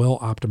to have a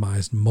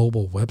well-optimized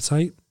mobile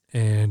website.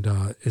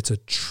 And it's a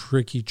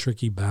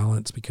tricky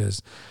balance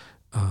because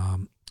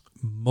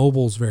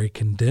mobile's very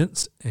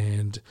condensed,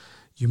 and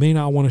You may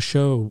not want to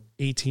show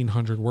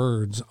 1,800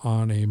 words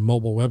on a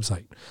mobile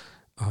website.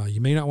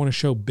 You may not want to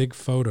show big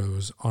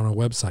photos on a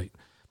website,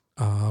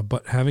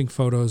 but having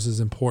photos is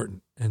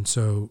important. And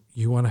so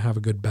you want to have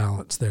a good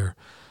balance there.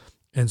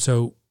 And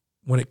so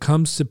when it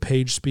comes to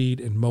page speed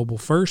and mobile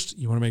first,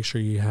 you want to make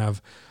sure you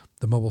have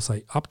the mobile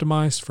site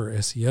optimized for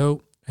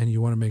SEO, and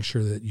you want to make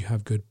sure that you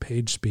have good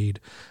page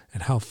speed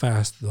and how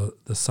fast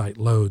the site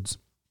loads.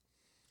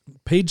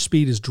 Page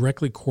speed is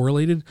directly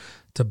correlated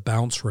to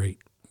bounce rate.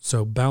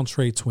 So bounce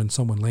rate's when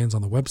someone lands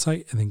on the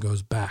website and then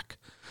goes back,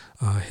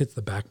 hits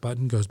the back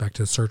button, goes back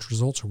to the search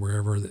results or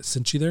wherever that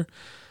sent you there.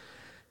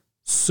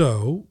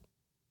 So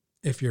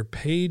if your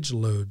page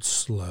loads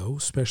slow,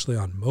 especially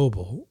on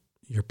mobile,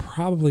 you're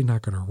probably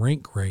not going to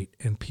rank great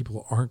and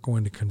people aren't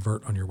going to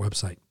convert on your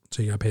website.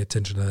 So you got to pay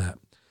attention to that.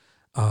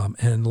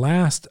 And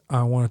last,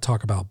 I want to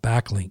talk about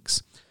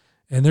backlinks.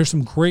 And there's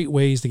some great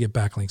ways to get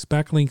backlinks.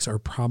 Backlinks are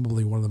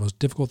probably one of the most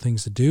difficult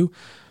things to do,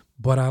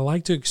 but I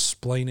like to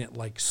explain it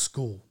like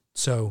school.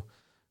 So,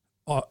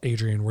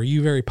 Adrian, were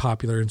you very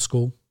popular in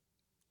school?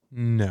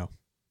 No.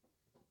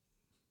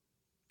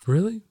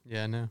 Really?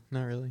 Yeah, no,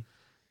 not really.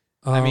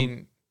 I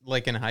mean,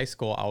 like in high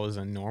school, I was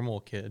a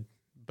normal kid,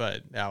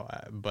 but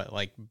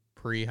like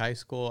pre-high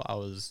school, I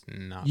was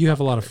not. You have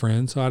a lot of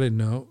friends, so I didn't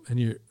know. And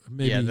you're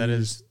maybe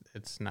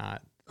it's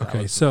not.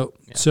 Okay,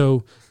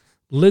 so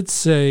let's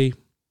say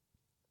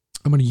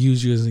I'm going to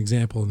use you as an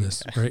example in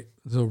this, right?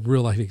 It's a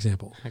real life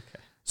example. Okay.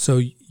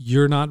 So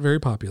you're not very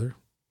popular.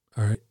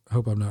 All right. I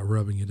hope I'm not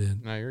rubbing it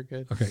in. No, you're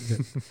good. Okay,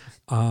 good.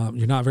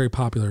 You're not very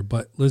popular,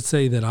 but let's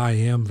say that I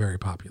am very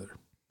popular.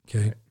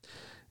 Okay. Right.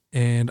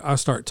 And I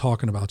start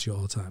talking about you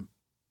all the time.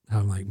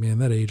 I'm like, man,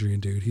 that Adrian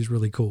dude, he's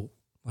really cool.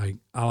 Like,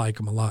 I like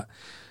him a lot.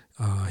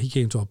 He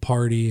came to a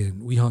party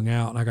and we hung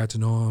out and I got to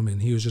know him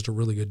and he was just a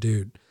really good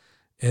dude.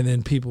 And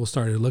then people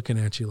started looking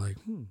at you like,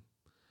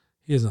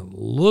 he doesn't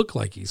look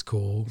like he's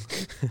cool,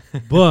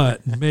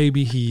 but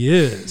maybe he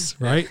is,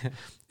 right?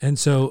 And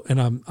so,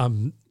 and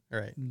I'm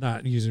right.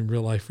 Not using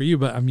real life for you,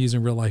 but I'm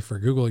using real life for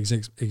Google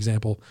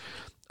example.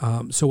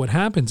 So what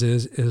happens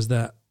is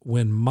that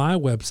when my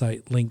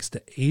website links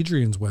to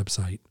Adrian's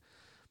website,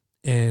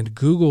 and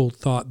Google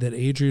thought that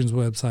Adrian's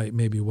website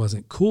maybe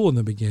wasn't cool in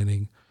the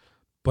beginning,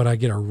 but I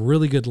get a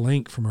really good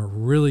link from a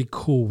really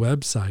cool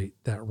website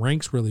that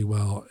ranks really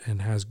well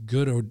and has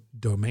good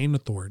domain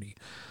authority,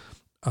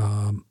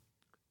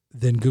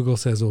 then Google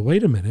says, well,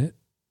 wait a minute,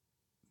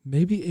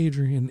 maybe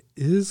Adrian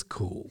is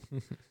cool,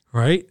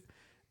 right?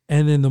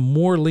 And then the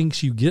more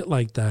links you get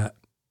like that,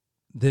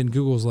 then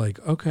Google's like,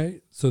 okay,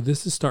 so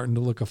this is starting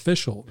to look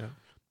official,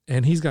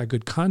 and he's got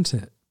good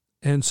content.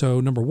 And so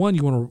number one,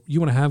 you want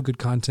to have good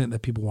content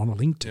that people want to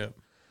link to,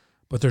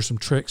 but there's some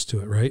tricks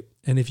to it, right?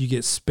 And if you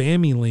get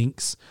spammy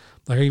links,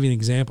 like I'll give you an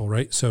example,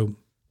 right? So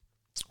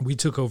we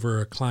took over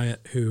a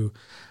client who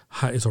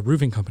is a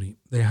roofing company.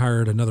 They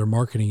hired another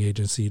marketing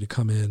agency to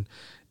come in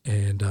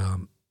and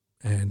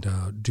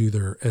do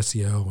their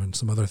SEO and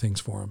some other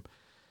things for them.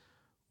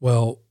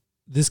 Well,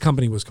 this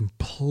company was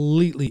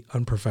completely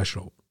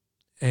unprofessional,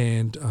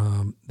 and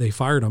they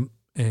fired them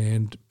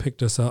and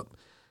picked us up.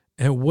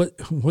 And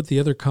what the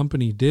other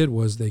company did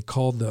was they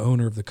called the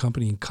owner of the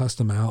company and cussed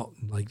him out.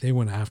 Like, they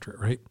went after it,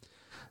 right?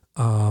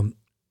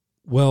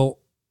 Well,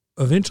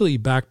 eventually he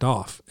backed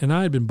off, and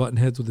I had been butting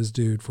heads with this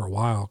dude for a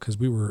while because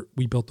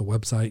we built the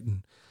website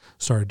and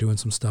started doing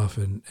some stuff,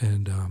 and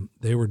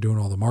they were doing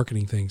all the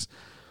marketing things.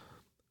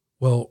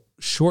 Well,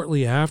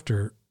 shortly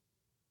after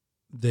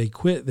they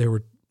quit,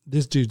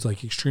 this dude's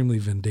like extremely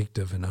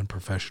vindictive and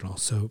unprofessional.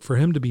 So for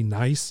him to be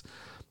nice,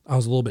 I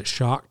was a little bit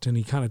shocked, and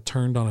he kind of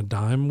turned on a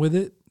dime with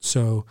it.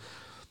 So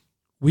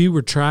we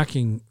were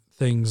tracking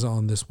things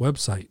on this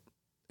website,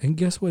 and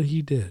guess what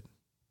he did?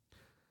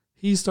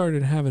 He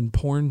started having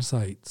porn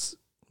sites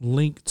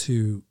linked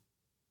to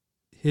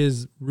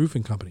his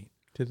roofing company.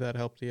 Did that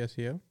help the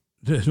SEO?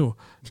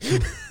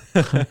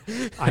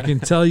 I can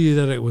tell you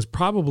that it was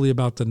probably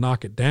about to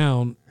knock it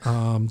down.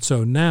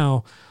 So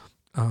now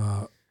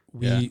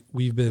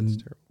we've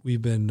been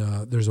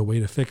there's a way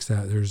to fix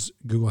that.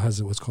 Google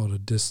has what's called a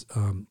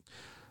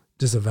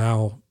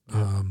disavow,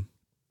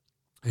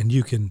 and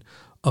you can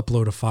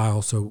upload a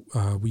file. So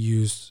we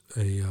use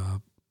a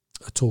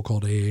tool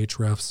called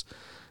Ahrefs.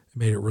 It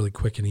made it really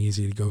quick and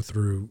easy to go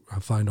through,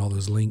 find all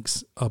those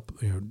links,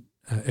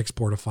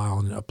 export a file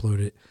and then upload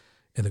it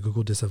in the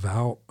Google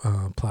Disavow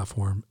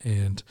platform,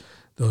 and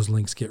those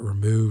links get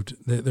removed.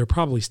 They're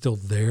probably still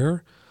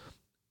there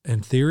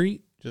in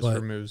theory, just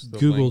but removes the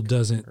Google link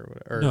doesn't.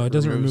 No, it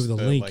doesn't remove the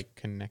link.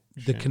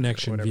 The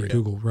connection via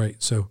Google,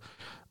 right? So,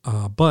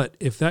 but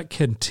if that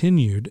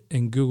continued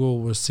and Google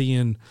was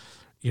seeing,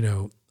 I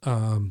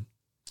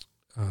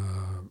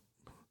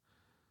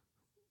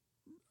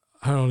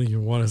don't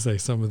even want to say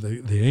some of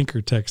the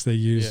anchor text they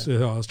used.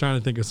 Yeah. I was trying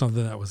to think of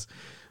something that was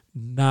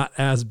not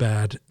as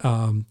bad.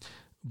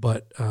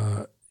 But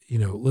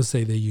let's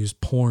say they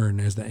used porn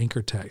as the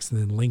anchor text and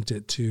then linked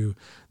it to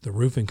the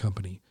roofing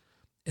company.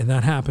 And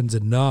that happens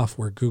enough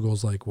where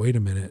Google's like, wait a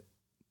minute,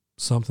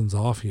 something's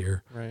off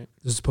here. Right.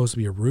 This is supposed to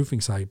be a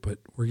roofing site, but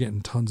we're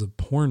getting tons of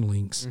porn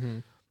links. Mm-hmm.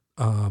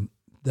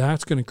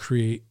 that's going to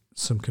create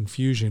some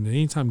confusion. And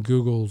anytime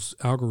Google's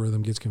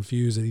algorithm gets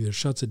confused, it either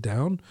shuts it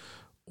down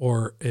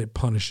or it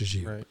punishes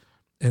you. Right.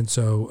 And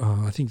so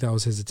I think that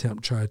was his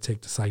attempt to try to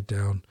take the site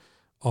down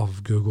off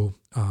of Google.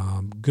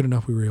 Good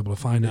enough we were able to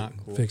find Not it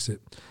and cool. fix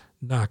it.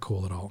 Not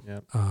cool at all.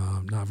 Yep.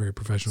 Not very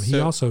professional. He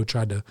So- also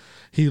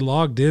he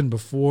logged in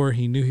before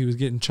he knew he was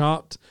getting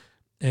chopped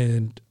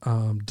and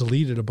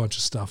deleted a bunch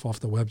of stuff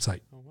off the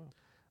website. Oh,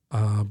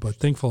 wow. But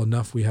thankful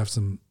enough we have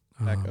some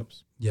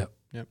Backups. Yep.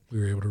 We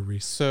were able to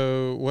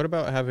So what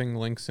about having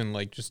links in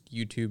like just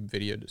YouTube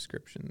video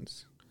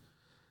descriptions?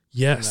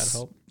 Yes. Can that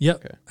help? Yep.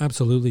 Okay.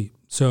 Absolutely.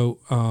 So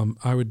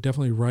I would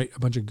definitely write a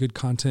bunch of good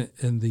content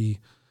in the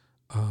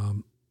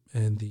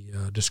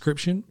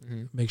description.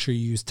 Mm-hmm. Make sure you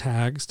use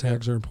tags.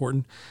 Tags are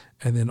important.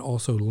 And then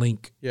also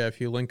link. Yeah,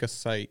 if you link a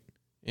site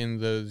in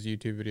those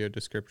YouTube video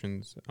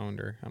descriptions, I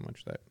wonder how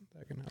much that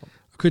can help.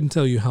 I couldn't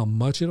tell you how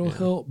much it'll Yeah.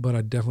 help, but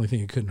I definitely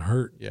think it couldn't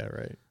hurt. Yeah,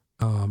 right.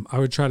 I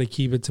would try to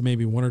keep it to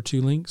maybe 1 or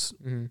 2 links,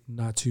 Mm-hmm.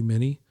 not too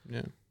many.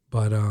 Yeah.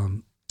 But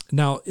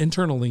now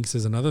internal links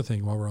is another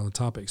thing while we're on the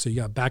topic. So you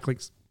got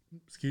backlinks,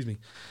 excuse me.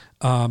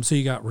 So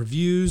you got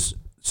reviews.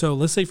 So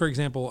let's say, for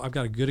example, I've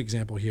got a good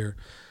example here.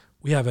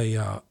 We have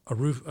a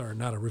roof, or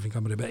not a roofing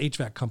company, but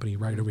HVAC company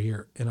right over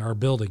here in our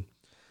building.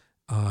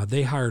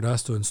 They hired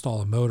us to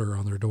install a motor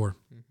on their door.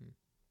 Mm-hmm.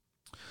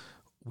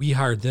 We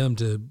hired them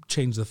to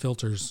change the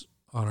filters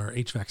on our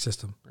HVAC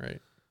system.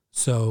 Right.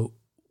 So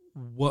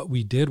what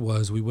we did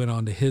was we went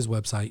on to his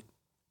website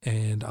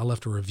and I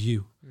left a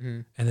review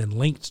Mm-hmm. and then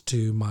linked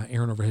to my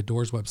Aaron Overhead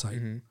Doors website.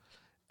 Mm-hmm.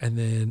 And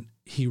then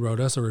he wrote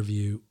us a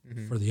review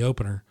Mm-hmm. for the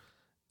opener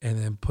and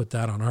then put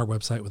that on our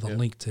website with a Yep.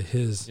 link to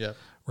his, Yep.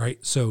 right?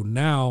 So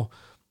now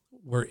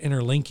we're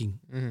interlinking,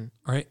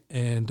 Mm-hmm. right?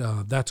 And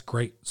that's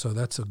great. So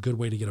that's a good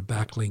way to get a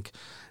backlink.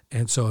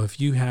 And so if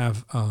you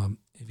have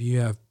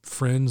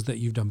friends that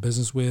you've done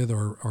business with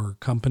or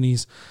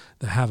companies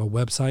that have a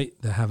website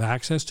that have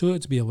access to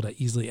it to be able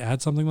to easily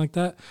add something like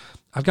that,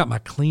 I've got my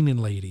cleaning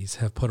ladies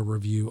have put a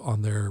review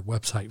on their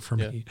website for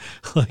me.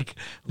 Like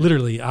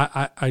literally,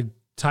 I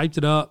typed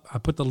it up, I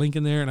put the link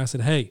in there and I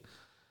said, hey,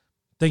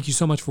 thank you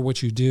so much for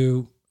what you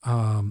do.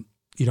 I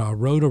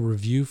wrote a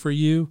review for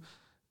you.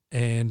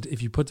 And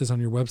if you put this on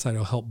your website,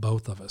 it'll help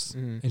both of us.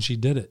 Mm-hmm. And she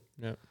did it.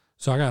 Yep.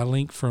 So I got a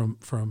link from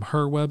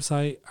her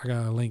website. I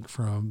got a link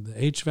from the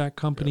HVAC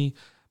company. Yep.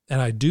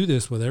 And I do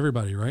this with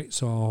everybody, right?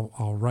 So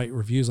I'll write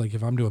reviews. Like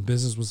if I'm doing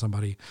business with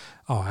somebody,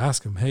 I'll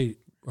ask them, hey,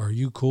 are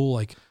you cool?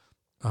 Like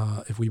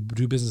if we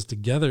do business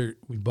together,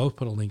 we both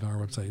put a link on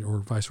our website or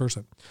vice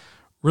versa.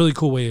 Really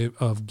cool way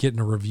of getting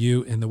a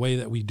review. And the way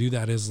that we do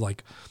that is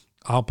like,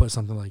 I'll put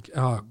something like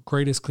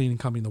greatest cleaning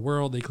company in the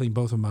world. They clean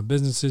both of my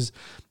businesses.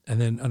 And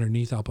then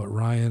underneath I'll put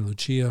Ryan,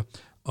 Lucia,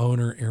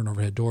 owner, Aaron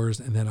Overhead Doors.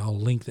 And then I'll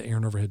link the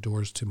Aaron Overhead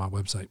Doors to my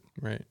website.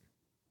 Right.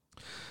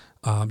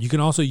 You can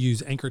also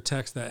use anchor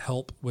text that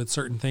help with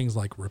certain things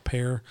like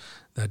repair.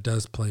 That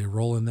does play a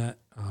role in that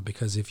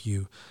because if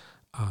you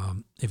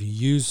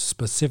use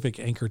specific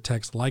anchor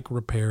text like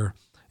repair,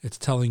 it's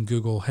telling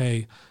Google,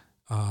 hey,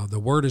 the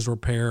word is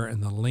repair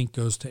and the link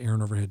goes to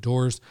Aaron Overhead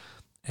Doors,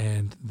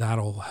 and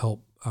that'll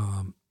help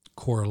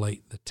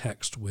correlate the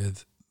text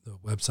with the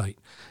website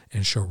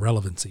and show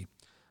relevancy.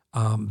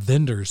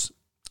 Vendors.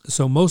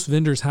 So most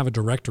vendors have a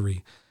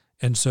directory.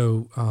 And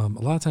so a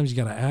lot of times you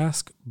got to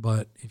ask,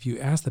 but if you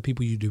ask the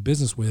people you do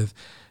business with,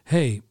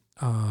 hey,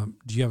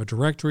 do you have a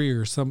directory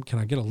or can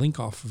I get a link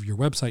off of your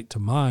website to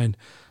mine?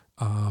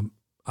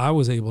 I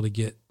was able to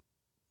get,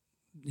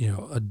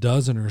 a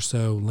dozen or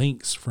so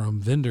links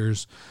from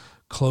vendors,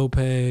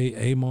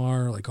 Clopay,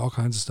 Amar, like all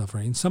kinds of stuff,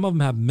 right? And some of them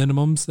have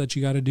minimums that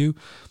you got to do.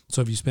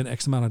 So if you spend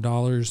X amount of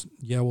dollars,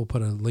 we'll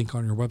put a link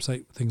on your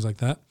website, things like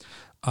that.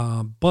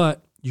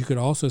 But you could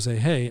also say,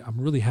 hey, I'm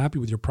really happy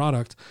with your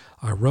product.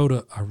 I wrote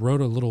a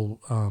little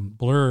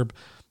blurb.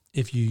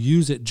 If you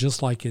use it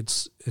just like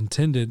it's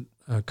intended,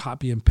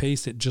 copy and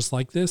paste it just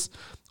like this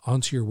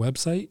onto your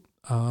website,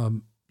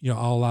 I'll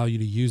allow you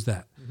to use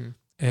that. Mm-hmm.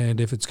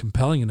 And if it's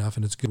compelling enough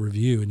and it's a good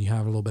review and you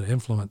have a little bit of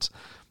influence,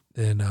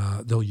 then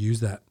they'll use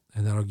that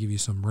and that'll give you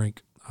some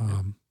rank.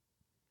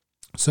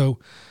 So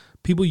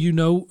people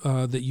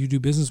that you do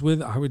business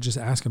with, I would just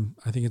ask them.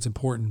 I think it's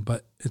important,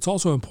 but it's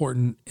also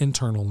important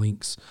internal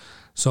links.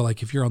 So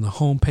like if you're on the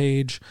home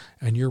page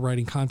and you're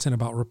writing content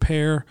about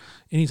repair,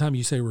 anytime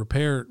you say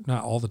repair,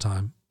 not all the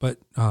time, but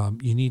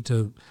you need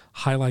to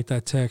highlight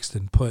that text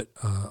and put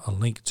a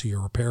link to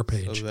your repair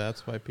page. So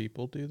that's why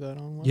people do that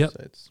on Yep.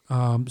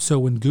 websites. So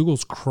when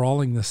Google's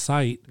crawling the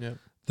site, Yep.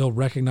 they'll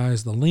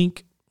recognize the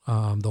link.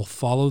 They'll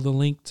follow the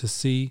link to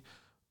see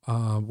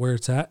where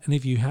it's at. And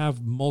if you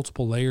have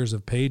multiple layers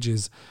of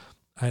pages,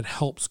 it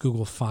helps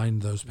Google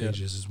find those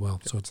pages as well.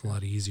 So it's a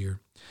lot easier.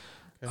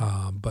 Okay.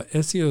 But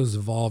SEO has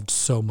evolved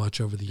so much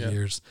over the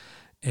years,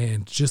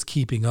 and just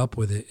keeping up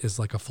with it is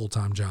like a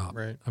full-time job.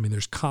 Right. I mean,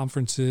 there's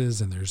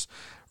conferences and there's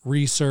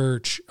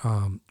research.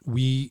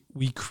 We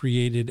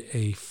created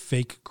a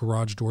fake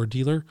garage door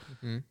dealer,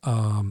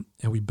 Mm-hmm.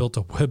 and we built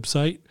a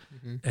website,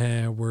 Mm-hmm.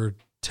 and we're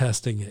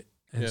testing it.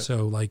 And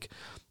so like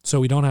So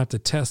we don't have to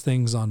test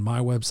things on my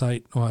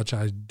website, which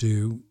I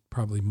do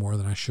probably more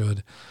than I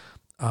should.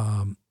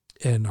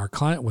 And our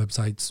client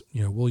websites,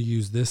 we'll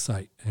use this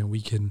site, and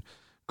we can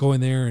go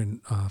in there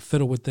and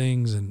fiddle with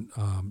things and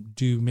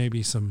do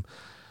maybe some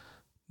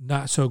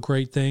not so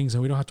great things,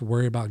 and we don't have to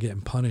worry about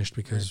getting punished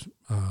because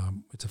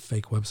it's a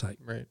fake website.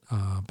 Right.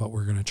 But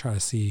we're going to try to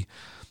see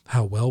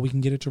how well we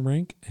can get it to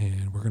rank,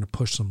 and we're going to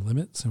push some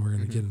limits, and we're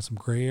going to get in some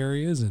gray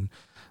areas, and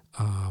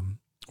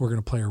we're going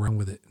to play around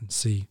with it and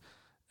see.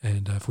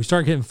 And if we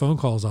start getting phone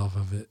calls off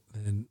of it,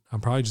 then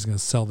I'm probably just going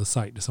to sell the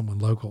site to someone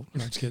local.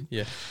 No, just kidding.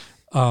 Yeah.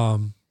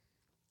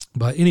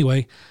 But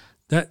anyway,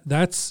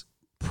 that's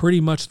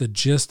pretty much the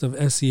gist of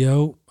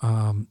SEO.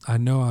 I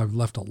know I've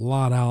left a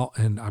lot out,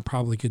 and I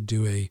probably could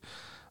do a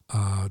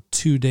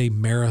 2-day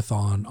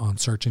marathon on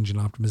search engine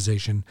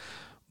optimization,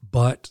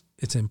 but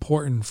it's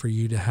important for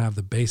you to have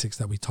the basics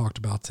that we talked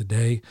about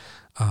today.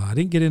 I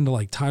didn't get into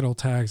like title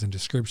tags and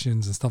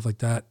descriptions and stuff like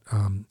that,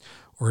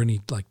 or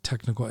any like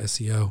technical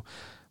SEO,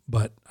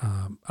 but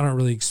I don't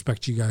really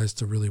expect you guys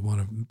to really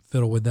want to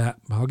fiddle with that.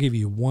 I'll give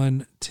you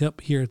one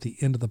tip here at the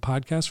end of the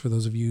podcast for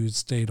those of you who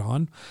stayed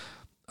on.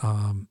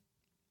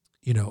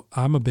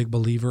 I'm a big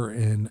believer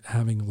in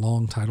having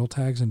long title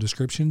tags and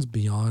descriptions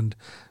beyond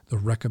the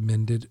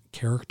recommended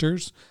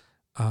characters.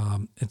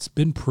 It's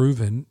been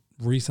proven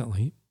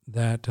recently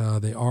that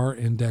they are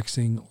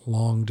indexing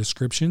long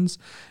descriptions.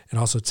 It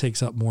also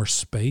takes up more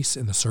space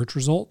in the search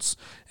results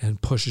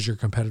and pushes your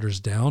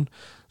competitors down.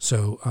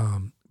 So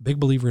big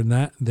believer in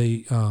that.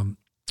 They,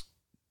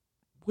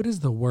 what is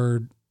the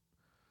word?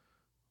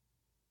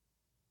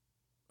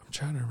 I'm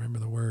trying to remember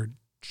the word.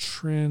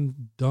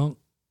 Trendunk.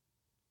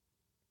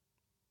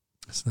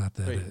 It's not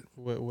that.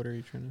 Wait, what are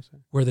you trying to say?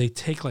 Where they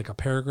take like a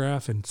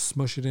paragraph and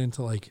smush it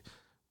into like,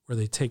 where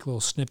they take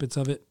little snippets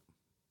of it.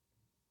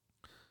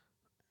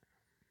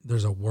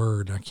 There's a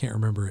word, I can't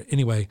remember it.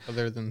 Anyway.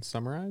 Other than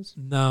summarize?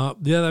 No.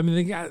 Yeah, I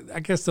mean,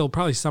 I guess they'll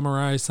probably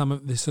summarize some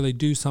of this. So they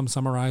do some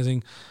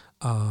summarizing,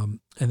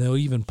 and they'll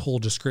even pull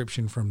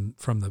description from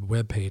the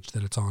web page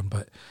that it's on.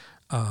 But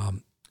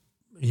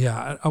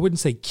yeah, I wouldn't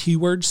say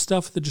keyword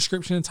stuff, the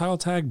description and title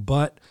tag,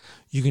 but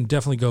you can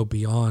definitely go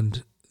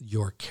beyond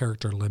your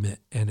character limit,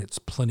 and it's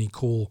plenty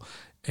cool,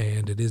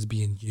 and it is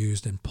being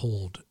used and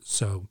pulled.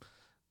 So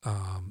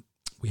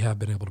we have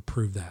been able to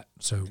prove that.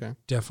 So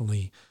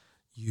definitely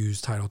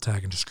use title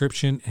tag and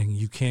description, and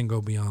you can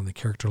go beyond the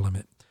character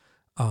limit.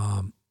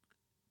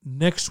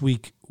 Next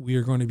week, we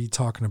are going to be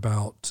talking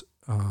about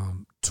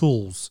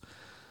tools.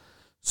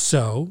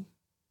 So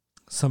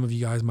some of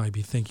you guys might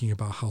be thinking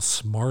about how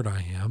smart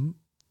I am.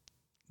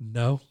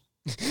 No.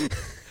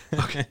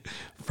 Okay.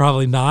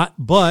 Probably not.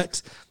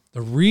 But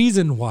the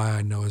reason why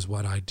I know is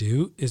what I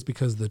do is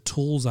because the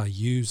tools I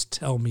use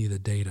tell me the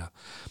data.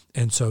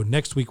 And so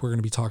next week, we're going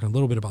to be talking a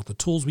little bit about the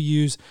tools we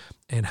use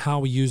and how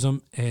we use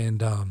them.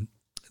 And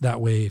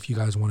that way, if you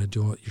guys want to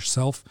do it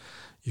yourself,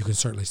 you can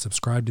certainly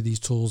subscribe to these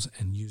tools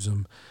and use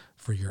them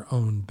for your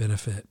own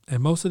benefit.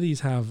 And most of these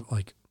have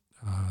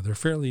they're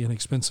fairly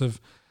inexpensive,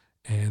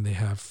 and they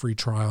have free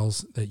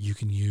trials that you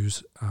can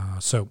use.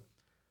 So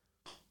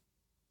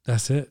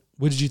that's it.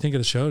 What did you think of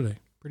the show today?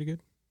 Pretty good.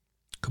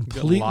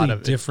 Completely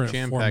different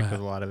format. With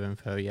a lot of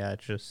info. Yeah,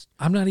 it's just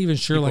I'm not even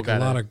sure. Like a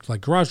lot of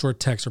like garage door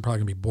techs are probably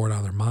gonna be bored out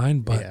of their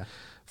mind, but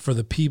for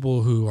the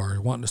people who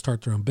are wanting to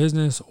start their own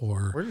business,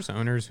 or we're just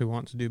owners who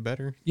want to do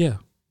better. Yeah,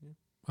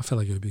 I feel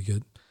like it would be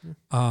good.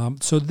 Yeah.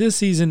 So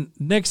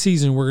next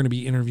season, we're going to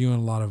be interviewing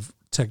a lot of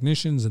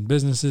technicians and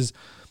businesses.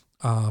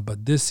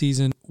 But this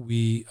season,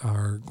 we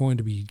are going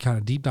to be kind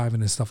of deep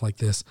diving into stuff like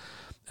this.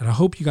 And I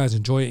hope you guys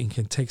enjoy it and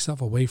can take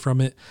stuff away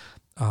from it.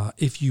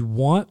 If you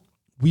want,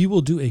 we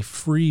will do a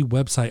free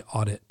website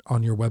audit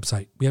on your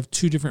website. We have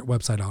 2 different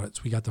website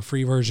audits. We got the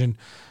free version,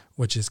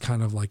 which is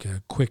kind of like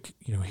a quick,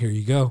 here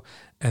you go.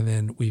 And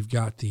then we've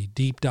got the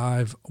deep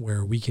dive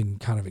where we can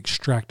kind of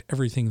extract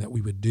everything that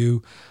we would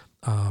do.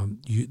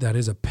 That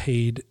is a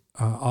paid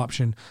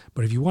option.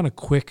 But if you want a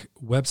quick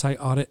website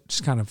audit,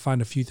 just kind of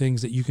find a few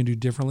things that you can do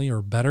differently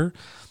or better,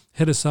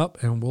 hit us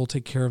up and we'll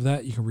take care of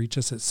that. You can reach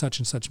us at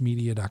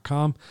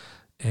suchandsuchmedia.com.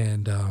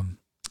 And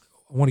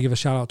I want to give a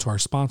shout out to our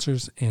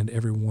sponsors and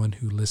everyone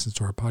who listens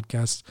to our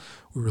podcast.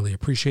 We really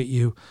appreciate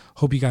you.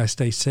 Hope you guys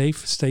stay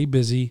safe, stay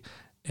busy,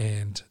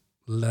 and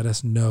let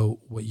us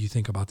know what you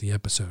think about the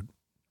episode.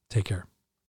 Take care.